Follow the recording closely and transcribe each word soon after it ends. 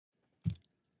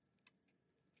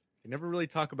They never really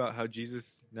talk about how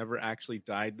Jesus never actually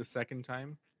died the second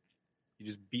time. He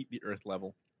just beat the earth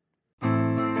level.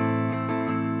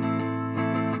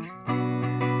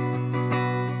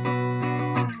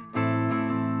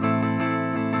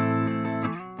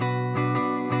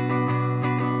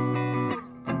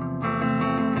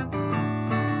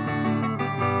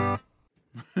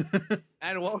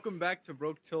 And welcome back to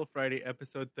Broke Till Friday,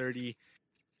 episode 30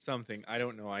 something. I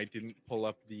don't know. I didn't pull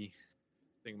up the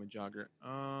thingamajogger.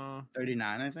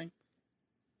 39, I think.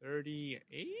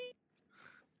 38?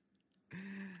 I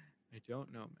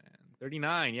don't know, man.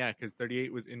 39, yeah, because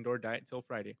 38 was Indoor Diet Till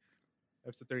Friday.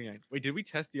 Episode 39. Wait, did we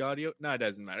test the audio? No, it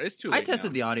doesn't matter. It's too late. I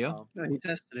tested the audio. No, he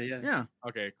tested it, yeah. Yeah.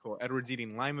 Okay, cool. Edward's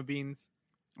eating lima beans.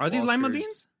 Are these lima Walter's-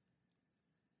 beans?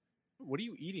 What are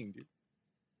you eating, dude?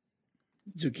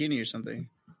 Zucchini or something.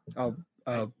 Oh,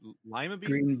 Lima beans?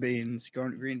 green beans.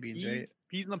 Green beans, right?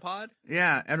 Peas in the pod?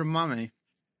 Yeah, edamame.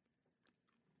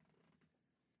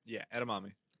 Yeah,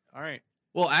 edamame. All right.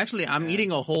 Well, actually, I'm Yeah.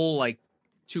 eating a whole,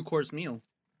 2-course meal.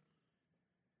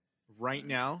 Right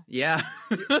now? Yeah.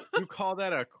 You call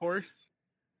that a course?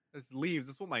 That's leaves.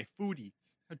 That's what my food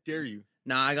eats. How dare you?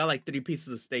 Nah, I got 3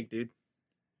 pieces of steak, dude.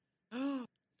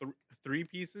 3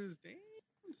 pieces? Damn.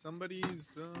 Somebody's...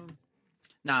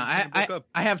 Nah, can't book up.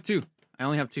 I have 2. I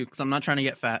only have 2 because I'm not trying to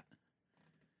get fat.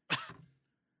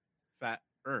 Fat.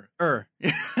 Er.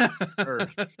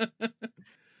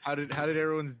 How did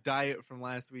everyone's diet from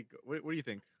last week go? What do you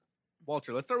think?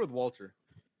 Walter, let's start with Walter.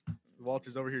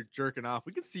 Walter's over here jerking off.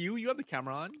 We can see you. You have the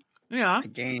camera on. Yeah. I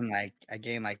gained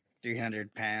like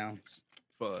 300 pounds.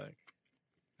 Fuck.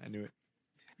 I knew it.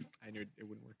 I knew it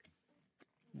wouldn't work.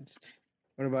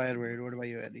 What about Edward? What about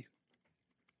you, Eddie?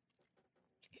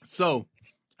 So,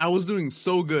 I was doing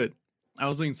so good.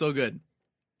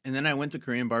 And then I went to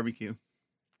Korean barbecue.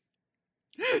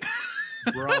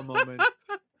 Bra moment.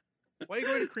 Why are you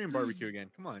going to Korean barbecue again?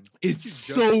 Come on. It's You just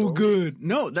so go. good.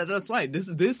 No, that's why.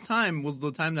 This time was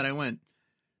the time that I went.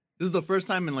 This is the first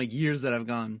time in years that I've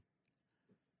gone.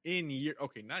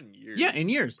 Okay, not in years. Yeah, in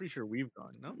years. Pretty sure we've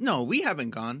gone, no? No, we haven't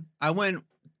gone. I went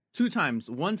 2 times.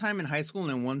 One time in high school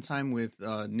and then one time with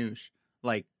Noosh,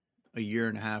 a year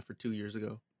and a half or 2 years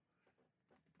ago.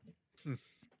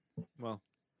 Well.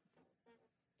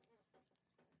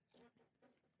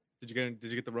 Did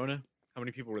you get the Rona? How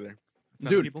many people were there? A ton of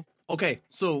Dude. people? Okay,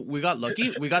 so we got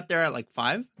lucky. We got there at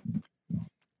 5,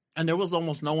 and there was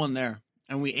almost no one there.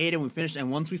 And we ate and we finished.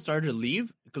 And once we started to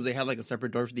leave, because they had a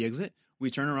separate door for the exit, we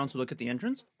turned around to look at the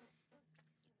entrance.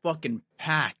 Fucking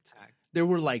packed. There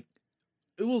were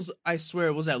I swear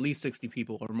it was at least 60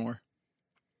 people or more.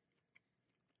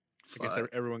 I guess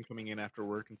everyone coming in after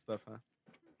work and stuff, huh?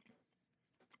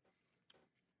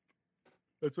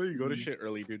 That's why you go to shit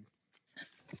early, dude.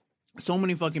 So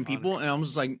many fucking people, and I'm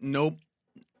just like, nope,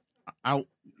 out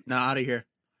of here.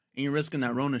 Ain't risking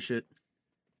that Rona shit.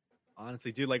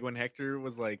 Honestly, dude, when Hector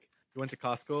was we went to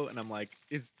Costco, and I'm like,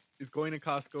 is going to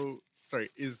Costco,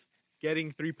 is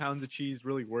getting 3 pounds of cheese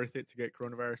really worth it to get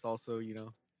coronavirus also, It's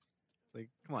like,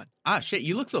 come on. Ah, shit,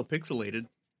 you look so pixelated.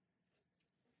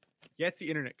 Yeah, it's the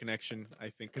internet connection, I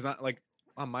think. Because,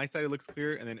 on my side, it looks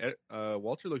clear, and then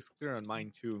Walter looks clear on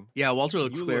mine, too. Yeah, Walter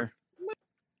looks You clear.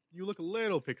 You look a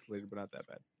little pixelated, but not that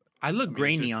bad. I look it's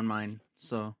grainy just- on mine,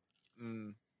 so.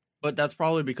 Mm. But that's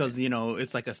probably because,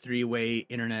 it's a 3-way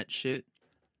internet shit.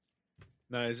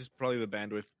 No, it's just probably the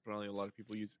bandwidth. Probably a lot of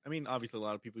people use. I mean, obviously, a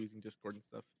lot of people using Discord and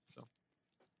stuff. So.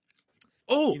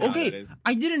 Oh, You know how that okay. is.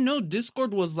 I didn't know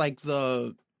Discord was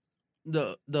the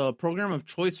program of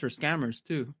choice for scammers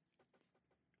too.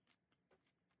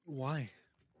 Why?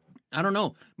 I don't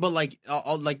know, but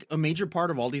a major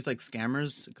part of all these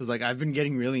scammers, because I've been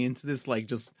getting really into this,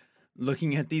 just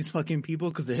looking at these fucking people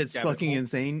because it's Rabbit fucking hole.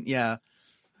 insane. Yeah,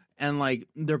 and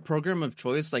their program of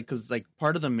choice, because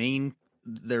part of the main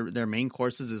their main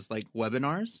courses is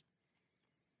webinars,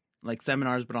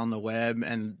 seminars, but on the web,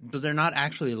 but they're not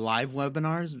actually live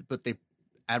webinars, but they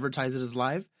advertise it as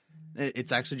live.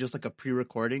 It's actually just a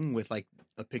pre-recording with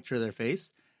a picture of their face.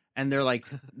 And their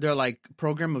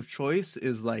program of choice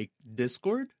is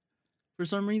Discord for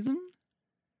some reason.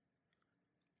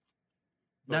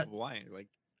 But why?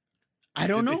 I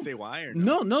don't know. Did they say why or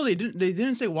no? No, they didn't. They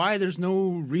didn't say why. There's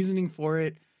no reasoning for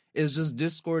it. It's just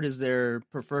Discord is their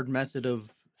preferred method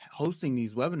of hosting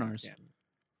these webinars. Yeah.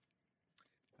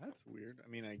 That's weird. I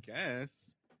mean, I guess.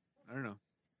 I don't know.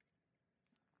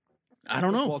 I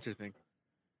don't What's know. Walter think?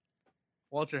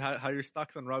 Walter, how your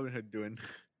stocks on Robinhood doing?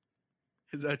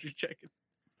 Is that what you're checking?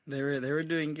 They were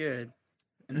doing good,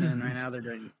 and then right now they're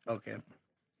doing okay.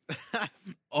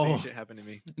 Oh. Same shit happened to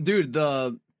me. Dude,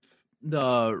 the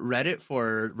Reddit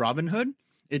for Robinhood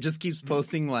It just keeps Mhm.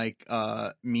 posting like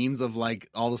memes of like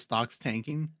all the stocks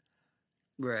tanking.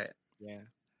 Right. Yeah.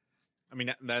 I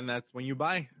mean, then that's when you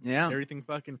buy. Yeah. Everything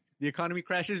fucking the economy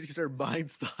crashes, you start buying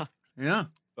stocks. Yeah.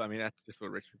 But I mean, that's just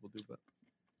what rich people do. But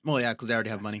Well, yeah, because they already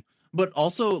have money. But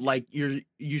also, like, you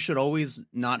should always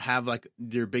not have like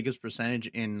your biggest percentage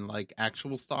in like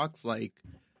actual stocks, like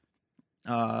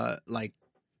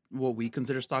what we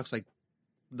consider stocks, like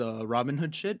the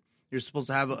Robinhood shit. You're supposed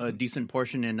to have a Mhm. decent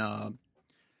portion in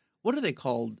what are they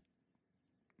called?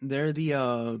 They're the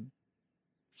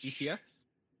ETFs,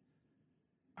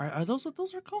 are those what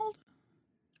those are called?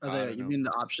 Are I they? don't You know. mean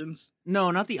the options?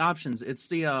 No, not the options. It's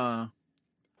the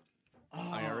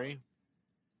IRA.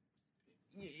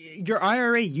 Your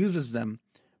IRA uses them,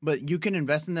 but you can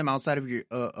invest in them outside of your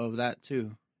of that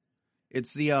too.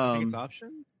 It's the I think it's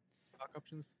options, stock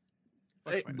options.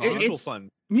 Fuck it- my- it- mutual it's-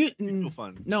 funds. Mutual Mutual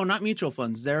funds. No, not mutual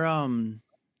funds. They're I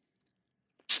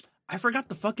forgot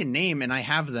the fucking name, and I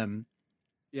have them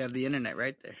You have the internet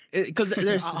right there. because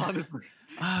there's Honestly,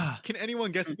 can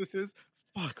anyone guess what this is?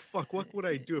 Fuck. What would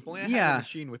I do if only I had Yeah. a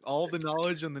machine with all the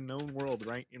knowledge in the known world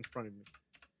right in front of me?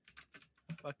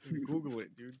 Fucking Google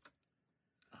it, dude.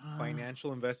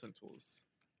 Financial investment tools.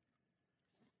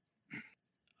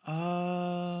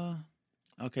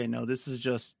 Okay, no, this is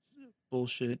just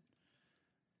bullshit.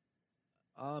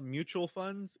 Mutual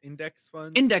funds, index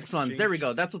funds. Index funds. There we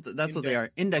exchange- go. That's what they are.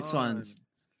 Index funds.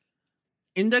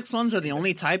 Index funds are the Index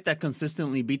only type that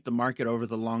consistently beat the market over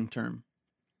the long term.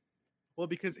 Well,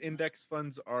 because index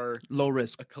funds are Low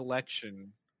risk. a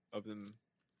collection of them,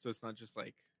 so it's not just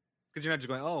like because you're not just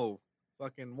going, oh,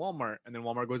 fucking Walmart, and then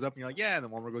Walmart goes up, and you're like, yeah, and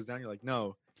then Walmart goes down, you're like,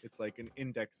 no, it's like an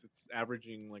index. It's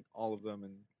averaging like all of them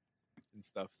and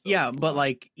stuff. So Yeah, it's a but lot.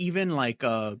 like even like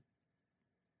the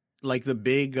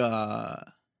big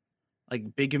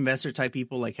big investor type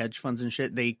people like hedge funds and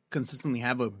shit, they consistently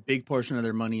have a big portion of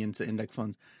their money into index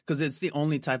funds because it's the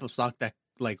only type of stock that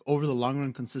like over the long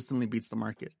run consistently beats the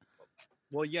market.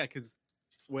 Well, yeah, because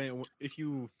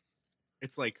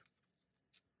it's like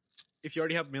if you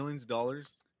already have millions of dollars,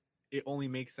 it only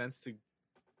makes sense to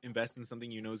invest in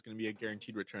something you know is going to be a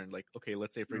guaranteed return. Like, okay,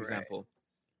 let's say for Right. example,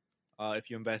 if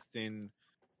you invest in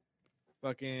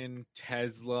fucking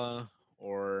Tesla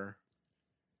or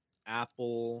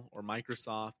Apple or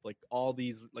Microsoft, like all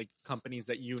these like companies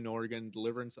that you know are going to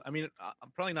deliver. And so, I mean,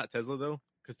 probably not Tesla though,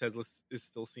 because Tesla is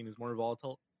still seen as more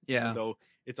volatile. Yeah. Even though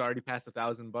it's already past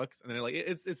 $1,000, and then like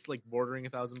it's like bordering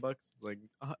 $1,000. It's like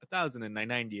 1,000 and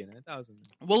 990 and 1,000.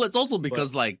 Well, it's also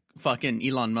because like fucking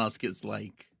Elon Musk is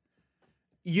like,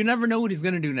 you never know what he's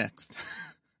gonna do next.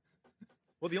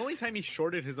 Well, the only time he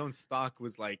shorted his own stock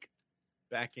was like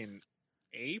back in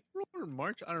April or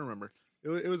March. I don't remember.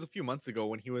 It was a few months ago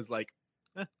when he was like,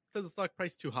 Tesla stock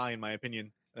price too high in my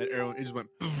opinion. And everyone, it just went.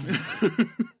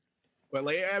 But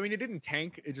like, I mean, it didn't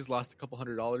tank. It just lost a couple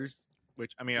 $100,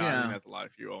 which I mean, Yeah. that's a lot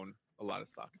if you own a lot of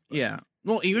stocks. But, Yeah.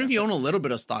 Well, even Yeah. if you own a little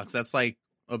bit of stocks, that's like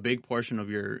a big portion of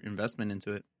your investment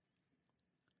into it.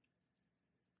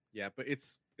 Yeah, but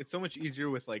it's so much easier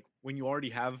with like when you already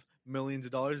have millions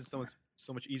of dollars. It's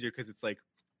so much easier because it's like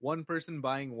one person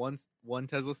buying one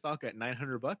Tesla stock at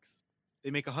 $900,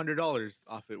 they make $100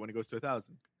 off it when it goes to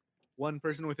 1,000. One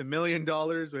person with $1 million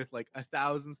with like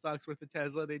 1,000 stocks worth of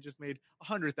Tesla, they just made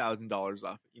 $100,000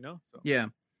 off it. You know, so Yeah.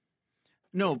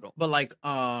 No, Difficult. but like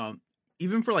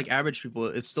even for like average people,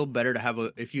 it's still better to have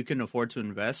if you can afford to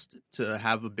invest, to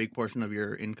have a big portion of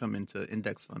your income into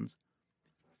index funds.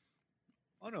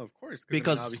 oh no, of course,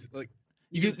 Because I mean, obviously, like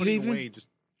you you're can putting even- away just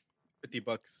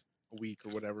 $50 a week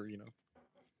or whatever. You know,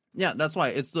 Yeah, that's why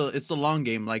it's the long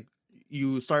game. Like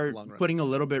you start Long run. putting a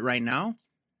little bit right now.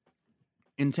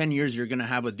 In 10 years, you're gonna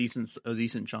have a decent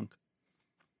chunk.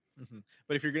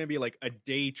 But if you're gonna be like a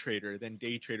day trader, then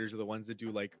day traders are the ones that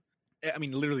do like, I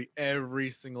mean, literally every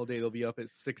single day they'll be up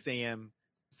at 6 a.m.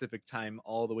 Pacific time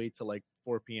all the way to like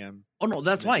 4 p.m. Oh no,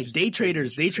 that's then why just day trading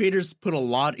traders shit. put a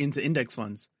lot into index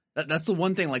funds. That's the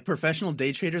one thing. Like professional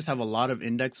day traders have a lot of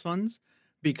index funds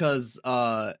because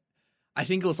I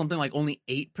think it was something like only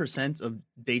 8% of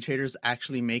day traders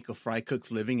actually make a fry cook's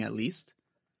living at least.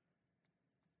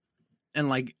 And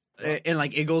like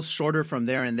it goes shorter from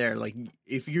there and there. Like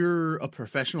if you're a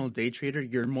professional day trader,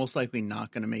 you're most likely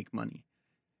not going to make money.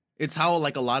 It's how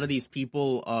like a lot of these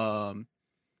people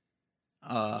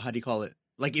how do you call it?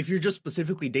 Like if you're just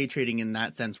specifically day trading in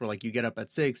that sense where like you get up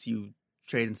at 6, you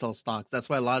trade and sell stocks. That's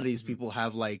why a lot of these Mhm. people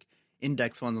have like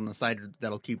index funds on the side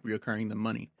that'll keep reoccurring the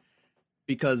money.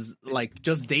 Because like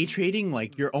just day trading,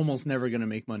 like you're almost never going to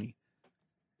make money.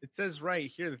 It says right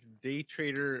here that the day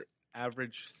trader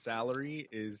average salary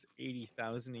is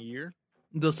 $80,000 a year.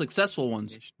 The successful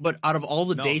ones. But out of all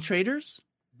the No. day traders,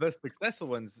 The successful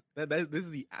ones, this is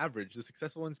the average. The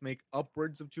successful ones make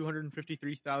upwards of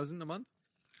 253,000 a month.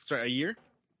 Sorry, a year.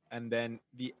 And then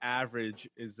the average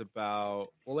is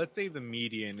about, well, let's say the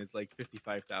median is like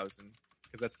 55,000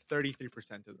 because that's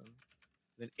 33% of them.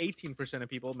 Then 18% of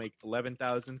people make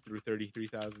 11,000 through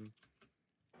 33,000.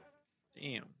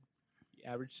 Damn. The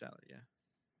average salary, yeah.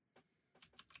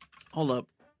 Hold up,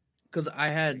 because I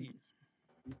had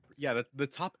Yeah, the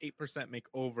top 8% make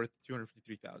over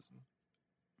 253,000.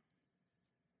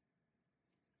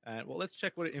 Well, let's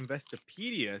check what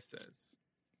Investopedia says.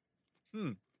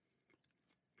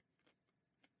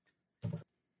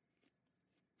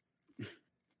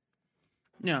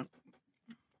 yeah.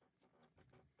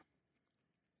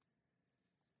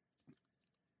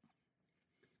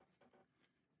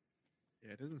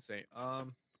 Yeah, it doesn't say.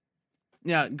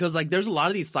 Yeah, because like there's a lot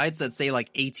of these sites that say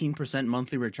like 18%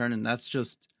 monthly return, and that's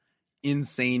just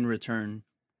insane return.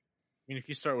 I mean, if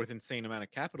you start with insane amount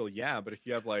of capital, yeah, but if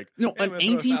you have like No, hey, an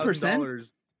 18%,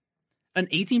 $1,000, an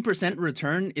 18%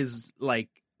 return is like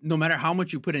no matter how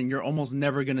much you put in, you're almost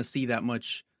never gonna see that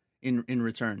much in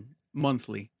return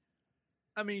monthly.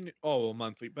 I mean, oh,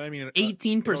 monthly, but I mean,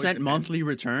 18% monthly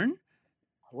return.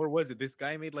 Where was it? This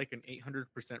guy made like an 800%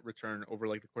 return over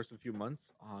like the course of a few months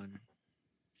on.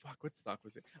 Fuck, what stock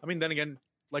was it? I mean, then again,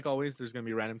 like always, there's gonna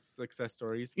be random success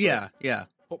stories. Yeah.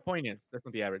 Point is, that's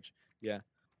not the average. Yeah.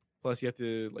 Plus, you have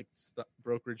to like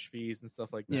brokerage fees and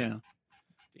stuff like that. Yeah.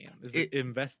 Damn, this is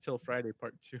Invest Till Friday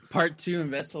Part 2. Part 2,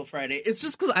 Invest Till Friday. It's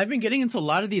just because I've been getting into a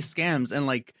lot of these scams, and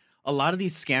like a lot of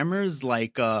these scammers,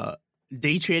 like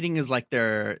day trading is like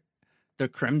their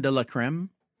creme de la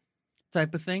creme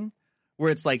type of thing,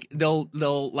 where it's like they'll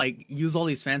like use all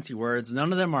these fancy words.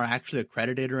 None of them are actually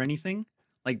accredited or anything.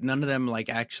 Like none of them like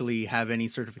actually have any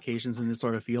certifications in this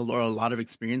sort of field or a lot of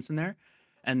experience in there.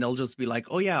 And they'll just be like,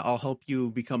 oh yeah, I'll help you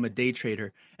become a day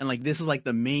trader. And like this is like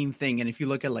the main thing. And if you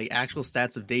look at like actual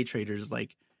stats of day traders,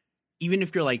 like even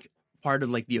if you're like part of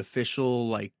like the official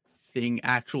like thing,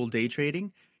 actual day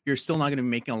trading, you're still not going to be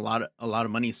making a lot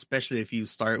of money, especially if you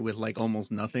start with like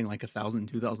almost nothing, like $1,000,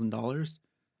 $2,000.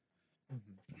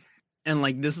 And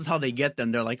like this is how they get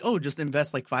them. They're like, oh, just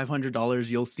invest like $500.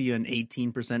 You'll see an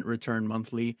 18% return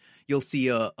monthly. You'll see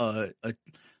a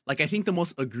like I think the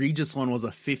most egregious one was a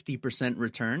 50%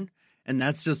 return, and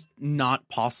that's just not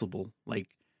possible. Like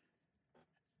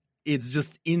it's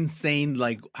just insane.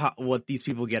 Like what these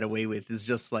people get away with is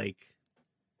just like,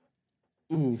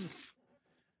 oof.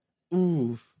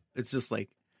 It's just like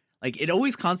it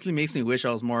always constantly makes me wish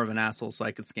I was more of an asshole so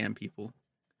I could scam people.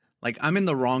 Like I'm in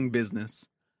the wrong business.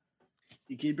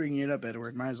 You keep bringing it up,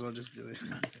 Edward. Might as well just do it.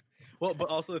 Well, but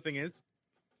also the thing is,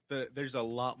 there's a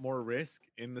lot more risk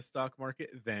in the stock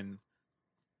market than,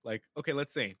 like, okay,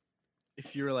 let's say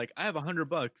if you're like, I have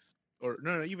 $100, or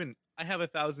no, even I have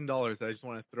 $1,000 that I just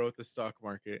want to throw at the stock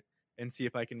market and see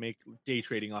if I can make day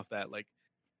trading off that. Like,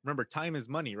 remember, time is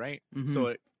money, right? Mhm. So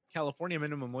at California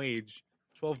minimum wage,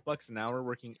 $12 an hour,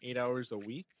 working 8 hours a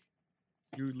week.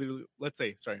 You literally, let's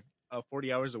say,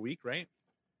 40 hours a week, right?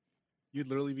 You'd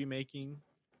literally be making,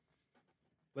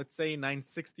 let's say,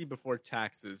 $960 before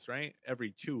taxes, right?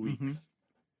 Every 2 weeks. Mhm.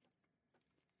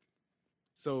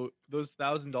 So those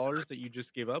 $1,000 that you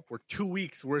just gave up were 2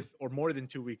 weeks worth, or more than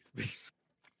 2 weeks.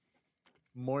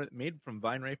 More made from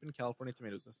vine ripened California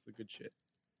tomatoes. That's the good shit.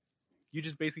 You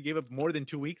just basically gave up more than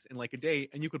 2 weeks in like a day,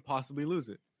 and you could possibly lose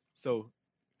it. So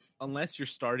unless you're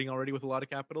starting already with a lot of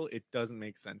capital, it doesn't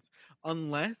make sense.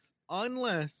 Unless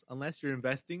you're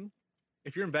investing.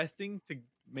 If you're investing to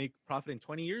make profit in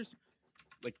 20 years,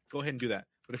 like go ahead and do that.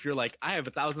 But if you're like, I have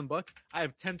 $1,000, I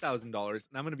have $10,000,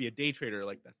 and I'm going to be a day trader,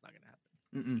 like that's not going to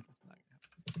happen. That's not going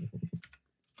to happen.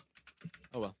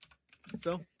 Oh well.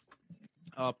 So,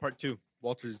 part 2,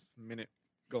 Walter's minute.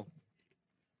 Go.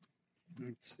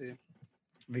 Let's see. Have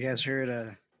you guys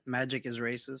heard Magic is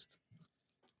racist?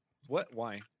 What?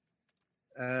 Why?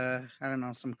 I don't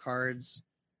know. Some cards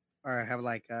or have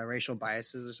like racial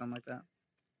biases or something like that.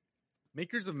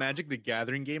 Makers of Magic the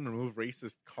Gathering game remove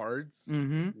racist cards?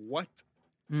 Mhm. What?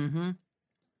 Mhm.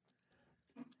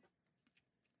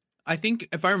 I think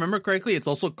if I remember correctly, it's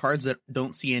also cards that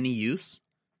don't see any use.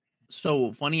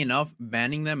 So funny enough,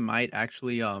 banning them might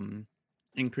actually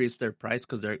increase their price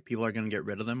because people are going to get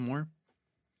rid of them more.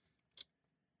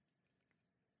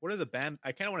 What are the banned?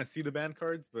 I kind of want to see the banned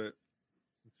cards, but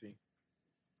let's see.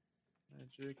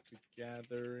 Magic the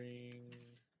Gathering.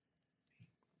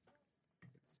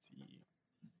 Let's see.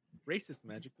 Racist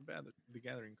Magic the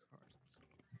Gathering cards.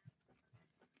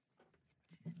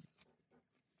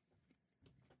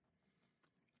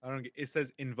 I don't get. It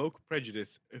says invoke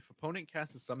prejudice. If opponent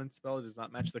casts a summon spell, it does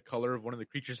not match the color of one of the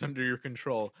creatures under your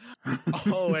control.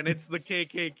 Oh, and it's the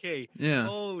KKK. Yeah.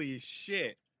 Holy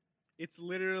shit! It's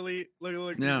literally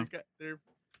look. Yeah. They're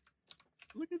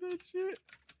look at that shit.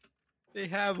 They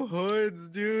have hoods,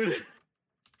 dude.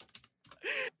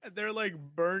 And they're like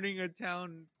burning a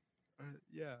town.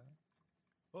 Yeah.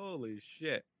 Holy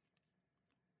shit.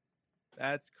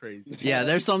 That's crazy. Yeah,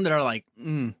 there's some that are like,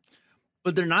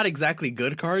 but they're not exactly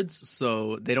good cards,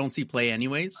 so they don't see play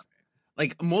anyways.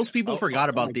 Like most people forgot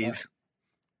about my these.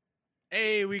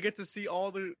 Hey, we get to see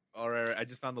all the. All right, I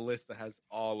just found the list that has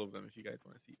all of them. If you guys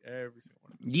want to see every single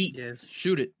one of them, Yeet. Yes.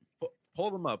 Shoot it,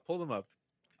 pull them up. Pull them up.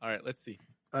 All right, let's see.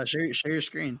 Share your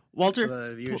screen so Walter.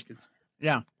 the viewers can see.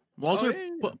 Walter,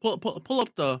 Oh, yeah.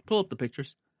 pull up the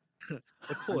pictures.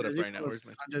 Let's pull it up right now. Where's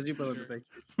my? Just you pull up the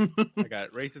picture. I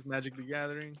got Racist Magic the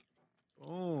Gathering.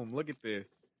 Boom! Look at this.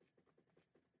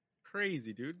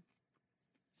 Crazy, dude.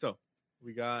 So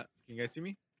we got. Can you guys see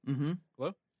me? Mm-hmm.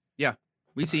 Hello? Yeah,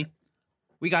 we see.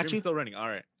 We got Stream's you. still running. All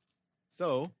right.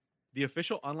 So the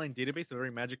official online database of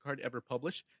every Magic card ever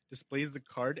published displays the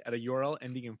card at a URL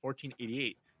ending in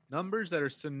 1488. Numbers that are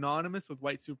synonymous with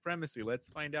white supremacy. Let's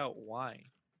find out why.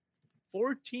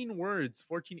 14 words,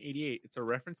 1488. It's a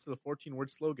reference to the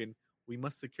 14-word slogan, "We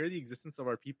must secure the existence of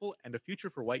our people and a future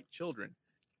for white children."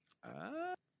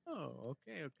 Oh,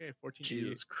 okay. 1488.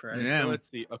 Jesus Christ. Yeah. So let's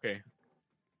see. Okay.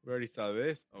 We already saw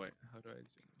this. Oh, wait. How do I zoom?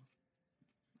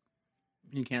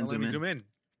 You can't Don't let me zoom in. zoom in.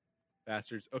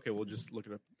 Bastards. Okay, we'll just look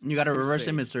it up. You got a reverse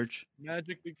Crusade. image search.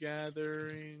 Magic the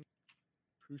Gathering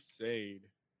Crusade.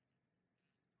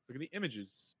 Look at the images.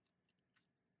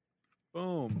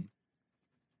 Boom.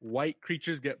 White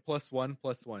creatures get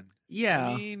 +1/+1. Yeah.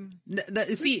 I mean,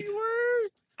 See, pretty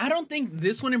worse. I don't think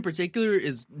this one in particular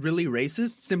is really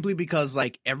racist, simply because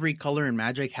like every color in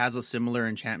Magic has a similar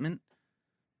enchantment.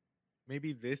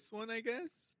 Maybe this one, I guess.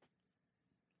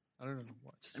 I don't know.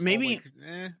 What? Maybe- All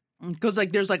white Because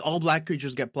like there's like all black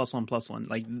creatures get +1/+1.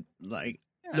 Like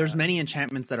there's yeah. many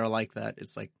enchantments that are like that.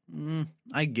 It's like,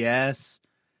 I guess.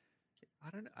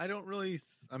 I don't really.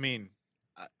 I mean,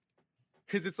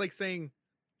 because it's like saying.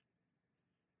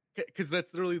 Because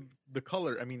that's literally the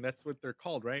color. I mean, that's what they're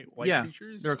called, right? White Yeah,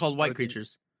 creatures. They're called Or white the-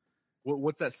 creatures.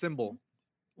 What's that symbol?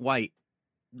 White.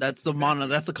 That's the mono.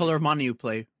 That's the color of mono you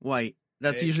play. White.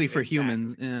 That's usually for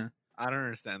humans. Yeah. I don't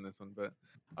understand this one, but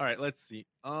all right, let's see.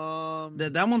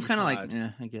 That one's kind of like,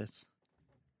 Jihad. I guess.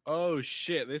 Oh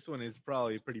shit, this one is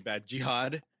probably pretty bad.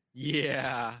 Jihad.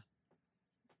 Yeah.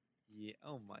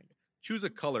 Oh my god. Choose a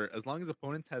color. As long as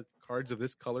opponents have cards of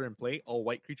this color in play, all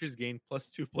white creatures gain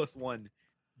 +2/+1.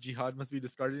 Jihad must be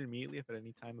discarded immediately if at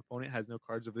any time opponent has no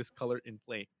cards of this color in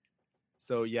play.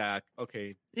 So yeah,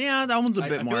 okay. Yeah, that one's a I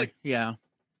bit feel more. like- Yeah.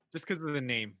 Just because of the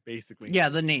name, basically. Yeah,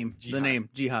 the name. The Jihad. name.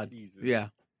 Jihad. Jesus. Yeah.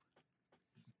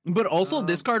 But also,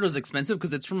 this Um, card was expensive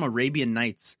because it's from Arabian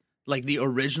Nights. Like the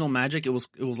original Magic, it was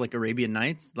like Arabian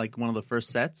Nights, like one of the first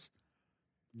sets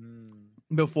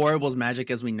before it was Magic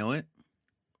as we know it.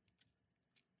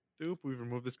 Stoop, we've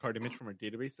removed this card image from our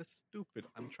database. That's stupid.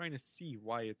 I'm trying to see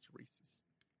why it's racist.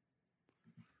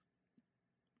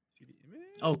 See the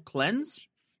image? Oh, cleanse.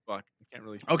 Fuck, I can't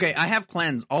really see Okay, it. I have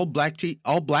cleanse. All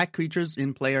black creatures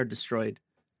in play are destroyed.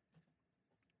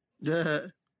 Yeah.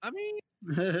 I mean,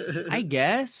 I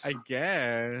guess. I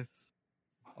guess.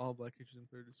 All black creatures in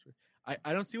play are destroyed.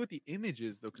 I don't see what the image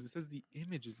is, though, because it says the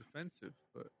image is offensive.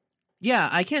 But Yeah,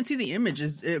 I can't see the image.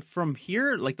 Is it from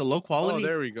here, like the low oh, quality?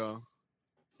 there we go.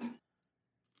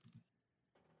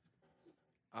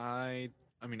 I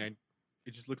mean,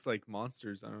 it just looks like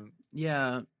monsters. I don't.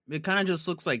 Yeah, it kind of just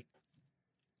looks like.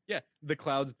 Yeah, the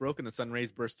clouds broke and the sun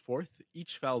rays burst forth.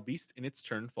 Each foul beast in its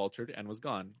turn faltered and was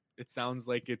gone. It sounds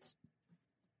like it's.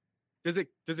 Did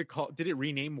it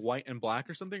rename white and black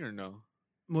or something or no?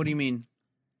 What do you mean?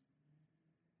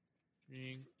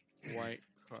 Being white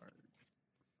cards.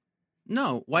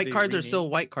 No, white They cards are rename- still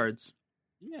white cards.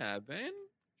 Yeah, then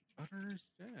I don't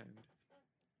understand.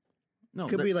 No,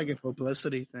 Could they're- be like a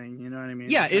publicity thing, you know what I mean?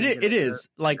 yeah, Trying to it get is.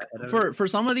 Like ahead of for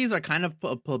some of these are kind of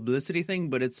a publicity thing,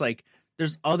 but it's like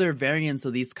there's other variants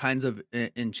of these kinds of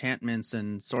enchantments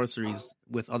and sorceries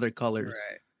with other colors.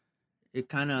 Right. It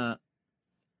kind of,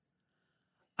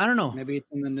 I don't know. Maybe it's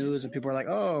in the news and people are like,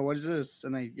 "Oh, what is this?"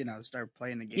 And they, start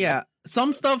playing the game. Yeah,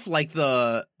 some stuff like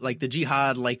the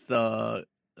Jihad, like the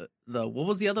what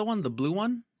was the other one? The blue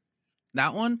one.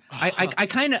 That one, I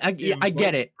kind of, I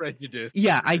get it. Prejudice.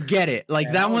 Yeah, I get it. Like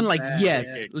Yeah, that that one, was like bad,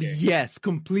 yes, yeah. Okay. yes,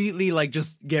 completely. Like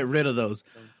just get rid of those.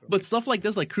 But stuff like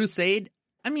this, like Crusade,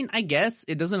 I mean, I guess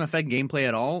it doesn't affect gameplay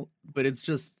at all. But it's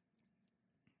just,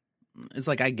 it's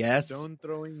like I guess. Stone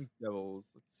throwing devils.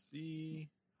 Let's see.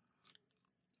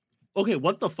 Okay,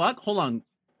 what the fuck? Hold on.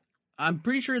 I'm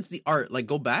pretty sure it's the art. Like,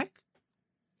 go back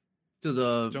to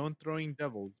the Stone throwing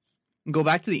devils. go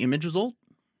back to the image result.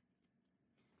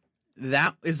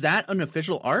 That is that an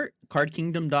official art?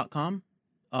 Cardkingdom.com.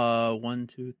 1,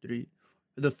 2, 3.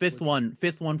 The fifth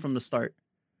one from the start.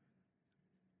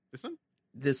 This one?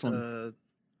 This one.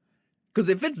 Because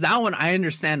if it's that one, I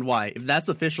understand why. If that's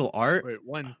official art, Wait,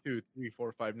 1, 2, 3,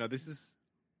 4, 5. No, this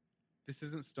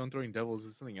isn't Stone Throwing Devils.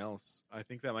 This is something else. I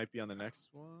think that might be on the next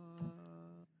one.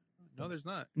 No, there's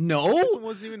not. This no, one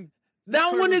wasn't even. that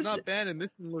card one was is. not banned, and this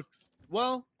one looks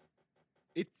well.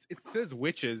 It says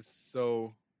witches,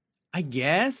 so I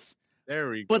guess, there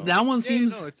we go. but that one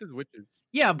seems. no, it says witches.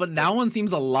 Yeah, but that one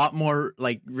seems a lot more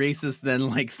like racist than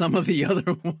like some of the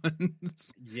other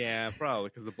ones. Yeah, probably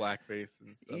because of blackface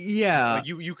and stuff. Yeah, Like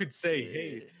you could say,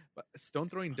 hey, but Stone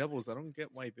Throwing Devils. I don't get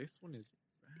why this one is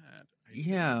bad. I don't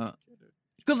Yeah. get it.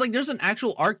 because like there's an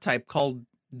actual archetype called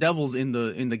devils in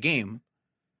the game.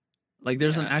 Like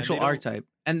there's an Yeah, and actual they don't- archetype,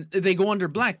 and they go under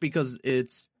black because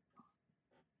it's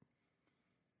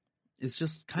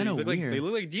just kind of They look weird. Like, they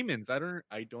look like demons. I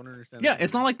don't understand. Yeah, that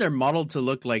it's not like they're modeled to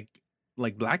look like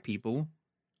black people.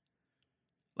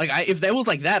 Like if that was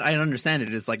like that, I'd understand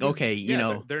it. It's like okay, you Yeah,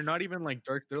 know, they're not even like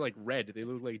dark. They're like red. They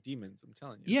look like demons. I'm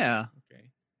telling you. yeah. Okay.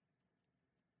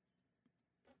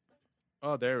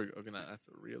 Oh, there we go. Okay, now that's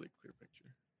a really clear picture.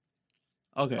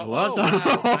 Okay, Oh, what? oh,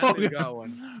 wow, finally got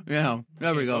one. Yeah,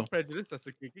 there we Okay, go. no Prejudice. That's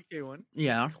the KKK one.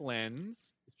 Yeah, Cleanse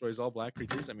destroys all black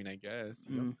creatures. I mean, I guess.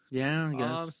 You know? yeah, I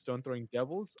guess. Stone throwing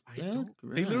devils. They They look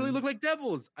literally red. look like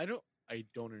devils. I don't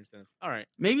understand this. All right.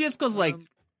 Maybe it's because Um,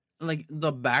 like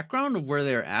the background of where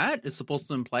they're at is supposed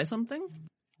to imply something.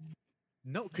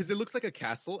 No, because it looks like a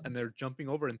castle, and they're jumping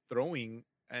over and throwing,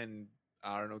 and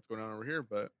I don't know what's going on over here,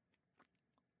 but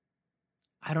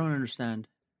I don't understand.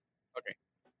 Okay.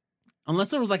 Unless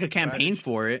there was like a campaign Radish.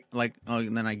 for it, like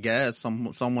then I guess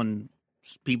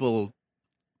people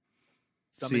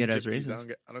summon it as gypsies.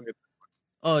 racist. I don't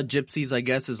get gypsies. I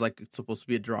guess is like it's supposed to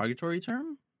be a derogatory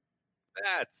term.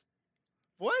 that's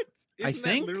what. I Isn't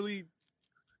think- that literally.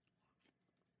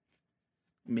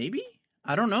 Maybe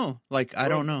I don't know. Like I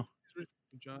don't know.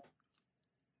 John,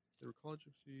 they were called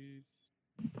gypsies.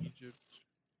 Egypt.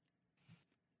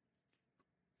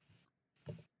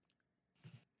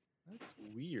 That's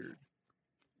weird.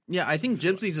 Yeah, I think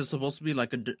gypsies is supposed to be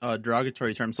like a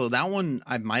derogatory term. So that one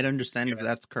I might understand if Yes.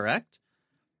 that's correct.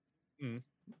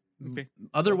 Okay.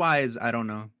 Otherwise, I don't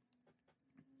know.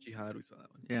 Jihad, we saw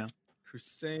that one. Yeah.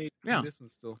 Crusade. Yeah. This one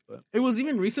still, but It was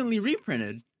even recently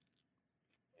reprinted.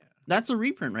 Yeah. That's a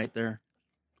reprint right there.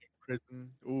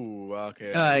 prison. Ooh,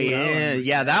 okay.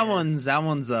 That one's that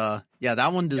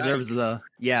one deserves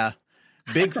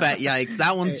big fat yikes.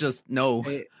 That one's Hey, just no.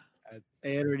 Hey,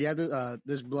 Edward, you have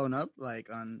this blown up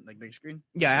like on like big screen.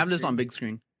 Yeah, I have big this on screen? big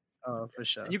screen. Oh, for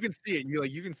sure. You can see it.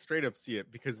 You can straight up see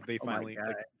it because they Oh my finally. God.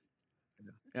 Like,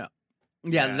 Yeah,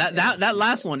 Yeah. that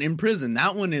last one in prison.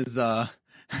 That one is Nah,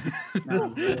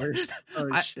 the worst. Oh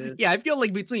I- shit. yeah, I feel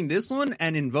like between this one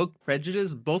and Invoke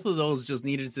Prejudice, both of those just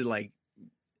needed to like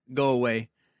go away.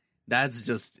 That's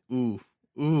just ooh.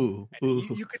 you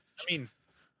could. I mean,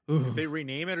 ooh. if they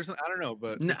rename it or something. I don't know,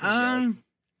 but N- this one, yeah, it's-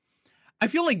 I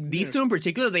feel like these Yeah. two in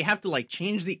particular, they have to like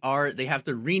change the art, they have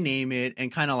to rename it,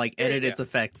 and kind of like edit Yeah. its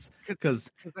effects. Because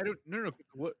Because I don't no.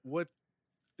 What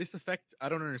this effect? I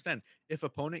don't understand. If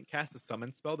opponent casts a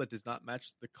summon spell that does not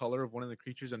match the color of one of the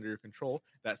creatures under your control,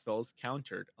 that spell is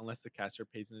countered unless the caster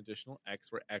pays an additional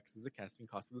X, where X is the casting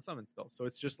cost of the summon spell. So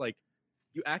it's just like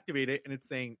you activate it and it's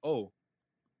saying, "Oh,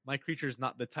 my creature is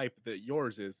not the type that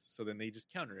yours is." So then they just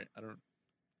counter it. I don't.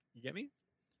 You get me?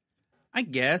 I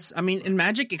guess, I mean, in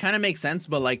Magic, it kind of makes sense,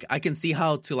 but like I can see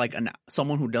how to like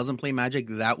someone who doesn't play Magic,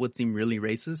 that would seem really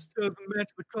racist. Doesn't match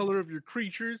the color of your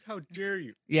creatures. How dare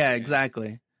you? Yeah, exactly.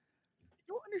 You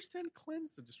don't understand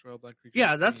cleanse to destroy all black creatures.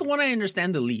 Yeah, that's the one I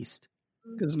understand the least.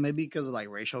 Because of like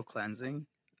racial cleansing.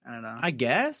 I don't know. I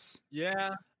guess.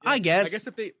 Yeah, I guess. I guess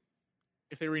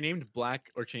if they renamed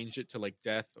black or changed it to like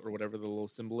death or whatever the little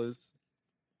symbol is.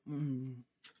 Mm.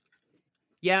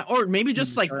 Yeah, or maybe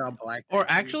just like, Destroy all black or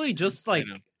creatures. actually just I like,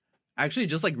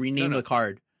 know. rename No. the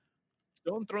card.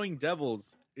 Stone throwing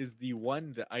devils is the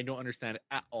one that I don't understand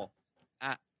at all,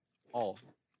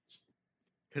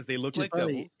 because they look Just like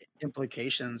probably devils.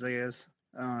 implications, I guess.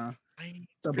 I-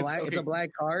 It's a 'cause, black. It's okay, a black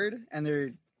card, and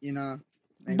they're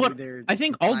maybe But they're. I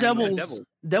think all defined by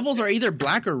devils are either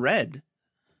black or red.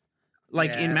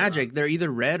 Like in Yeah. Magic, they're either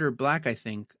red or black, I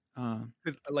think.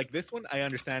 because like this one I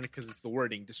understand because it's the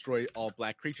wording destroy all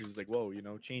black creatures. It's like whoa,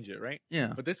 change it, right?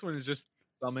 Yeah. But this one is just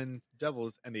summon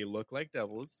devils, and they look like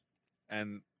devils,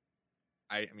 and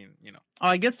I mean, you know, Oh,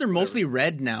 I guess they're Whatever. mostly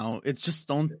red now. It's just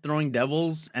stone throwing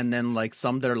devils, and then like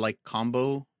some that are like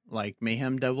combo, like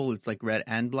mayhem devil. It's like red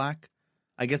and black.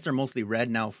 I guess they're mostly red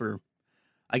now for.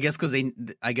 I guess because the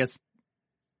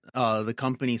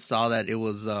company saw that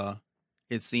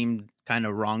it seemed kind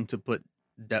of wrong to put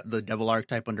the devil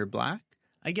archetype under black.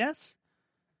 I guess.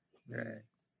 Right.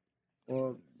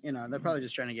 Well, they're probably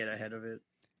just trying to get ahead of it.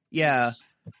 Yeah, It's-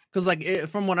 because like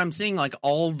from what I'm seeing, like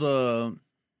all the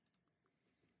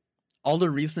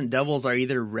recent devils are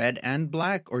either red and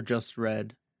black or just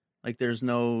red. Like there's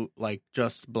no like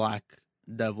just black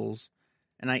devils.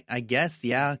 And I guess,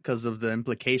 yeah, because of the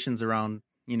implications around,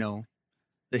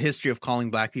 the history of calling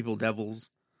black people devils.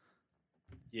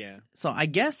 yeah, So I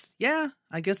guess, yeah,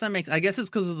 I guess it's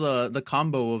because of the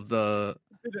combo of the,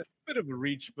 bit of a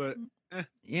reach, but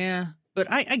yeah. But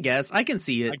I guess I can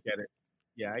see I it. get it.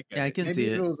 Yeah, I get Yeah, I it. can maybe see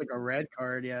if it. it was like a red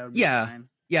card, yeah, it'd be Yeah. fine.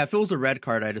 Yeah, if it was a red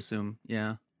card, I'd assume.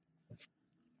 Yeah.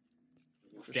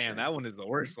 For Damn, sure. that one is the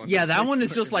worst one. Yeah, that one is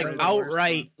It's just like the worst one.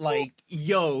 outright, like,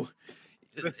 yo.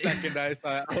 The second I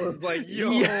saw it, I was like,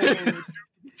 yo, Yeah. dude,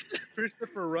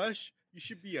 Christopher Rush, you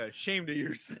should be ashamed of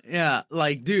yourself. Yeah,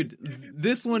 like, dude,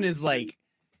 this one is like,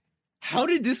 how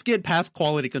did this get past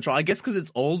quality control? I guess because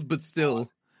it's old, but still,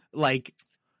 like,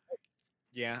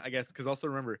 Yeah, I guess, because also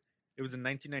remember, it was in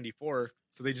 1994,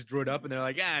 so they just drew it up and they're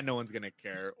like, no one's going to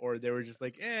care. Or they were just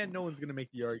like, no one's going to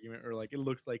make the argument. Or like, it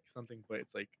looks like something, but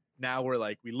it's like, now we're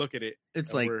like, we look at it,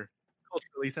 it's and like, we're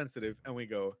culturally sensitive, and we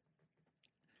go,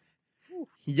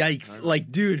 yikes. Alright.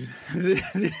 Like, dude,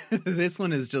 this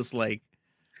one is just like,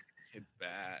 it's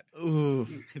bad. ooh.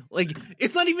 Like,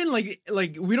 it's not even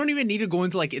like, we don't even need to go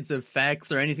into like its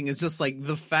effects or anything. It's just like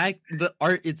the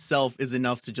art itself is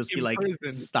enough to just be like,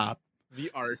 Imprisoned. stop.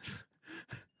 The art.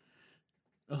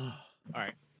 Ugh. All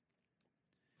right.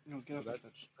 Get So off the that's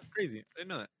couch. crazy. I didn't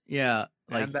know that. Yeah,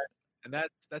 like, And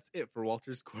that's it for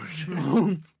Walter's Court.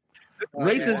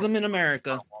 racism in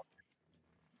America.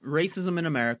 Racism in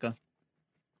America.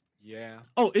 Yeah.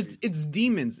 Oh, it's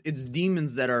demons. It's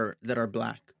demons that are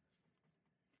black.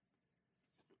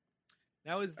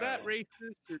 Now is that Oh.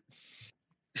 racist?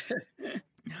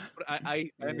 But I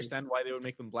understand why they would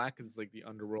make them black because it's like the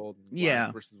underworld. And black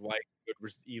Yeah. Versus white, good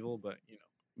versus evil. But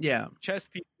Yeah. chess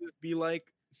pieces be like,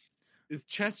 is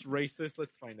chess racist?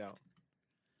 Let's find out.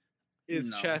 Is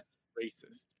No. chess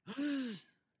racist?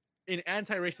 In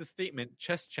anti-racist statement,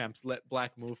 chess champs let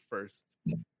black move first.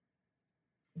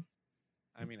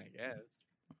 I mean, I guess.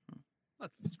 I'm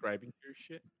not subscribing to your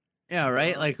shit. Yeah,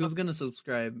 right? Like, who's gonna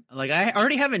subscribe? Like, I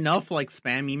already have enough, like,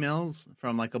 spam emails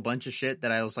from, like, a bunch of shit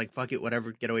that I was like, fuck it,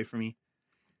 whatever, get away from me.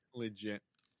 Legit.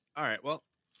 All right. Well,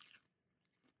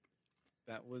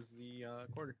 that was the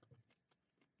corner.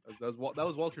 That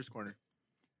was Walter's corner.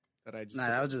 That I just. Nah,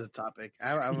 that was just a topic. I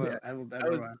have a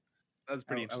better was- one. That was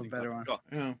pretty I have a interesting. better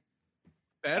topic. one. Go. Yeah.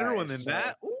 Better All one right, than so-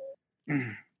 that. Ooh.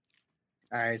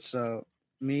 All right, so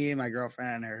me and my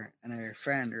girlfriend and her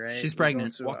friend, right? She's we go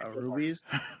pregnant. to Walk- Ruby's.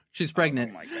 She's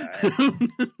pregnant. Oh my god!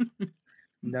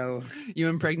 No, You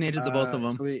impregnated the both of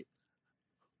them.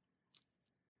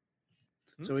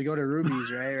 So we go to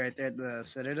Ruby's, right there at the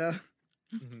Citadel.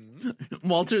 Mhm.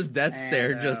 Walter's death And,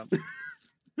 stare just.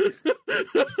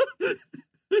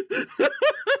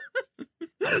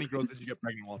 How many girls did you get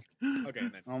pregnant, Walter? Okay.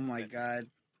 Then. Oh my Then god!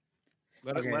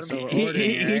 Let Okay, him so eat. we're he, ordering,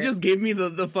 he right? just gave me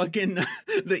the fucking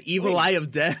the evil Wait. eye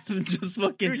of death. Just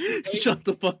fucking Dude, you ate- shut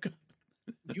the fuck up.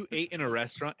 You ate in a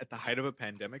restaurant at the height of a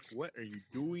pandemic. What are you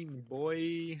doing,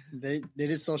 boy? They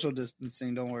did social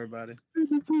distancing. Don't worry about it.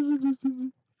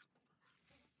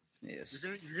 Yes.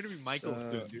 You're gonna be Michael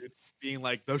So- soon, dude. Being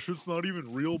like, that shit's not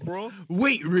even real, bro.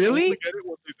 Wait, Only really? get it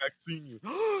when they vaccine you.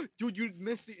 Dude, you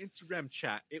missed the Instagram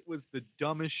chat. It was the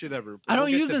dumbest shit ever. But I don't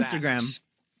we'll get use to that. Instagram.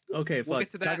 Okay, We'll fuck.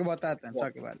 get to that. Talk about that then.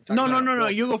 Talk about it. No, Talk no, about no, it. no. Go.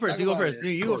 You go first. Talk You go about first. it.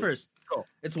 You go Go. first. Go.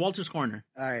 It's Walter's corner.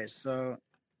 All right, so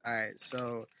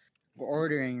we're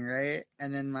ordering, right?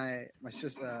 And then my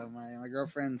sister, my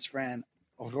girlfriend's friend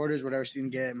orders whatever she can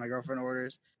get. My girlfriend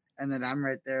orders, and then I'm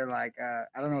right there like I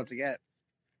don't know what to get.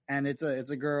 And it's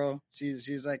a girl.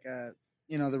 She's like the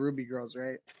Ruby girls,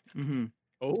 right? Mm-hmm.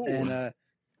 Oh, And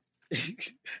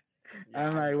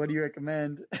I'm like, what do you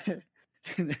recommend?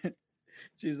 And then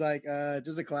she's like,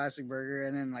 just a classic burger.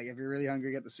 And then like, if you're really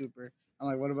hungry, get the super. I'm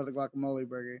like, what about the guacamole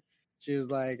burger? She was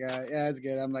like, yeah, it's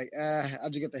good. I'm like, I'll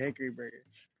just get the hickory burger.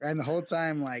 And the whole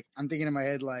time, like, I'm thinking in my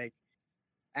head, like,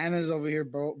 Anna's over here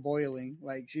boiling.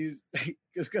 Like, she's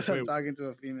just because I'm Wait. talking to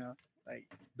a female. Like,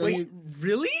 don't Wait, you-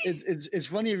 really? it's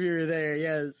funny if you were there,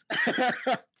 yes.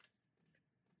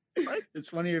 It's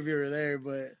funny if you were there,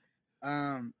 but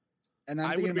and I'm I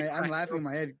thinking, would've been I'm cracked laughing in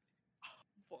up. my head.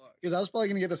 fuck. because I was probably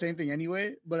gonna get the same thing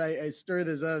anyway. But I stir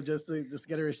this up just to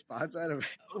get a response out of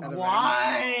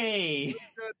Why?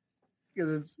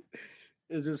 because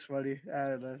it's just funny. I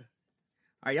don't know.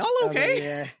 Are y'all I was like,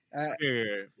 okay?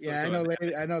 yeah. I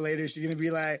know. Later she's gonna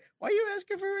be like, "Why are you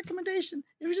asking for a recommendation?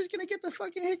 If you're just gonna get the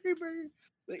fucking hickory burger."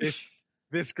 Like,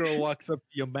 This girl walks up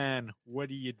to your man. What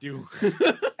do you do?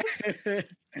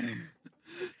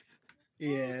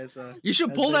 yeah, so You should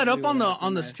that's pull that up basically on what the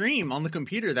happened there. stream on the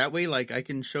computer. That way, like, I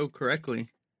can show correctly.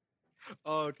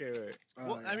 Oh, okay, wait. Oh,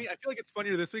 Well, I yeah. mean, I feel like it's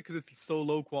funnier this week because it's so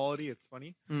low quality. It's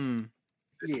funny. Hmm.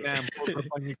 Yeah. Damn, pulled up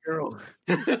on your girl.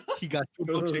 He got 2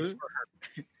 milkshakes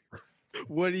for her.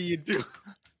 What do you do?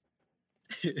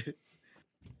 Yeah,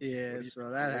 you so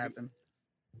think? that happened.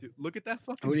 Dude, look at that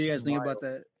fucking. What do you guys think smile. about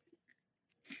that?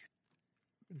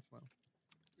 Fucking smile.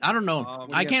 I don't know. What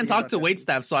do I you guys can't think talk about to that? wait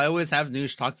staff, so I always have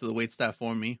Noosh talk to the wait staff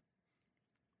for me.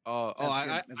 Oh, That's I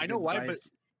good- I, that's I know good why, but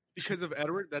advice. because of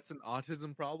Edward, that's an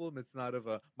autism problem. It's not of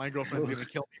a my girlfriend's gonna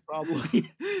kill me problem.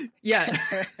 Yeah,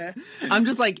 I'm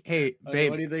just like, hey, What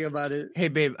babe. do you think about it? Hey,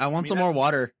 babe. I want mean, some that's- more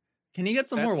water. Can you get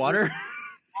some more that's water?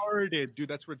 Retarded, dude.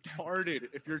 That's retarded.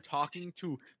 If you're talking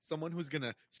to someone who's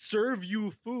gonna serve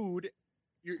you food,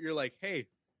 you're like, hey,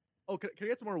 oh, can I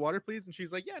get some more water, please? And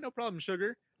she's like, yeah, no problem,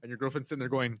 sugar. And your girlfriend's sitting there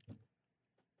going,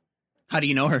 How do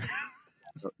you know her?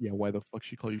 yeah, why the fuck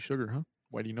she call you sugar, huh?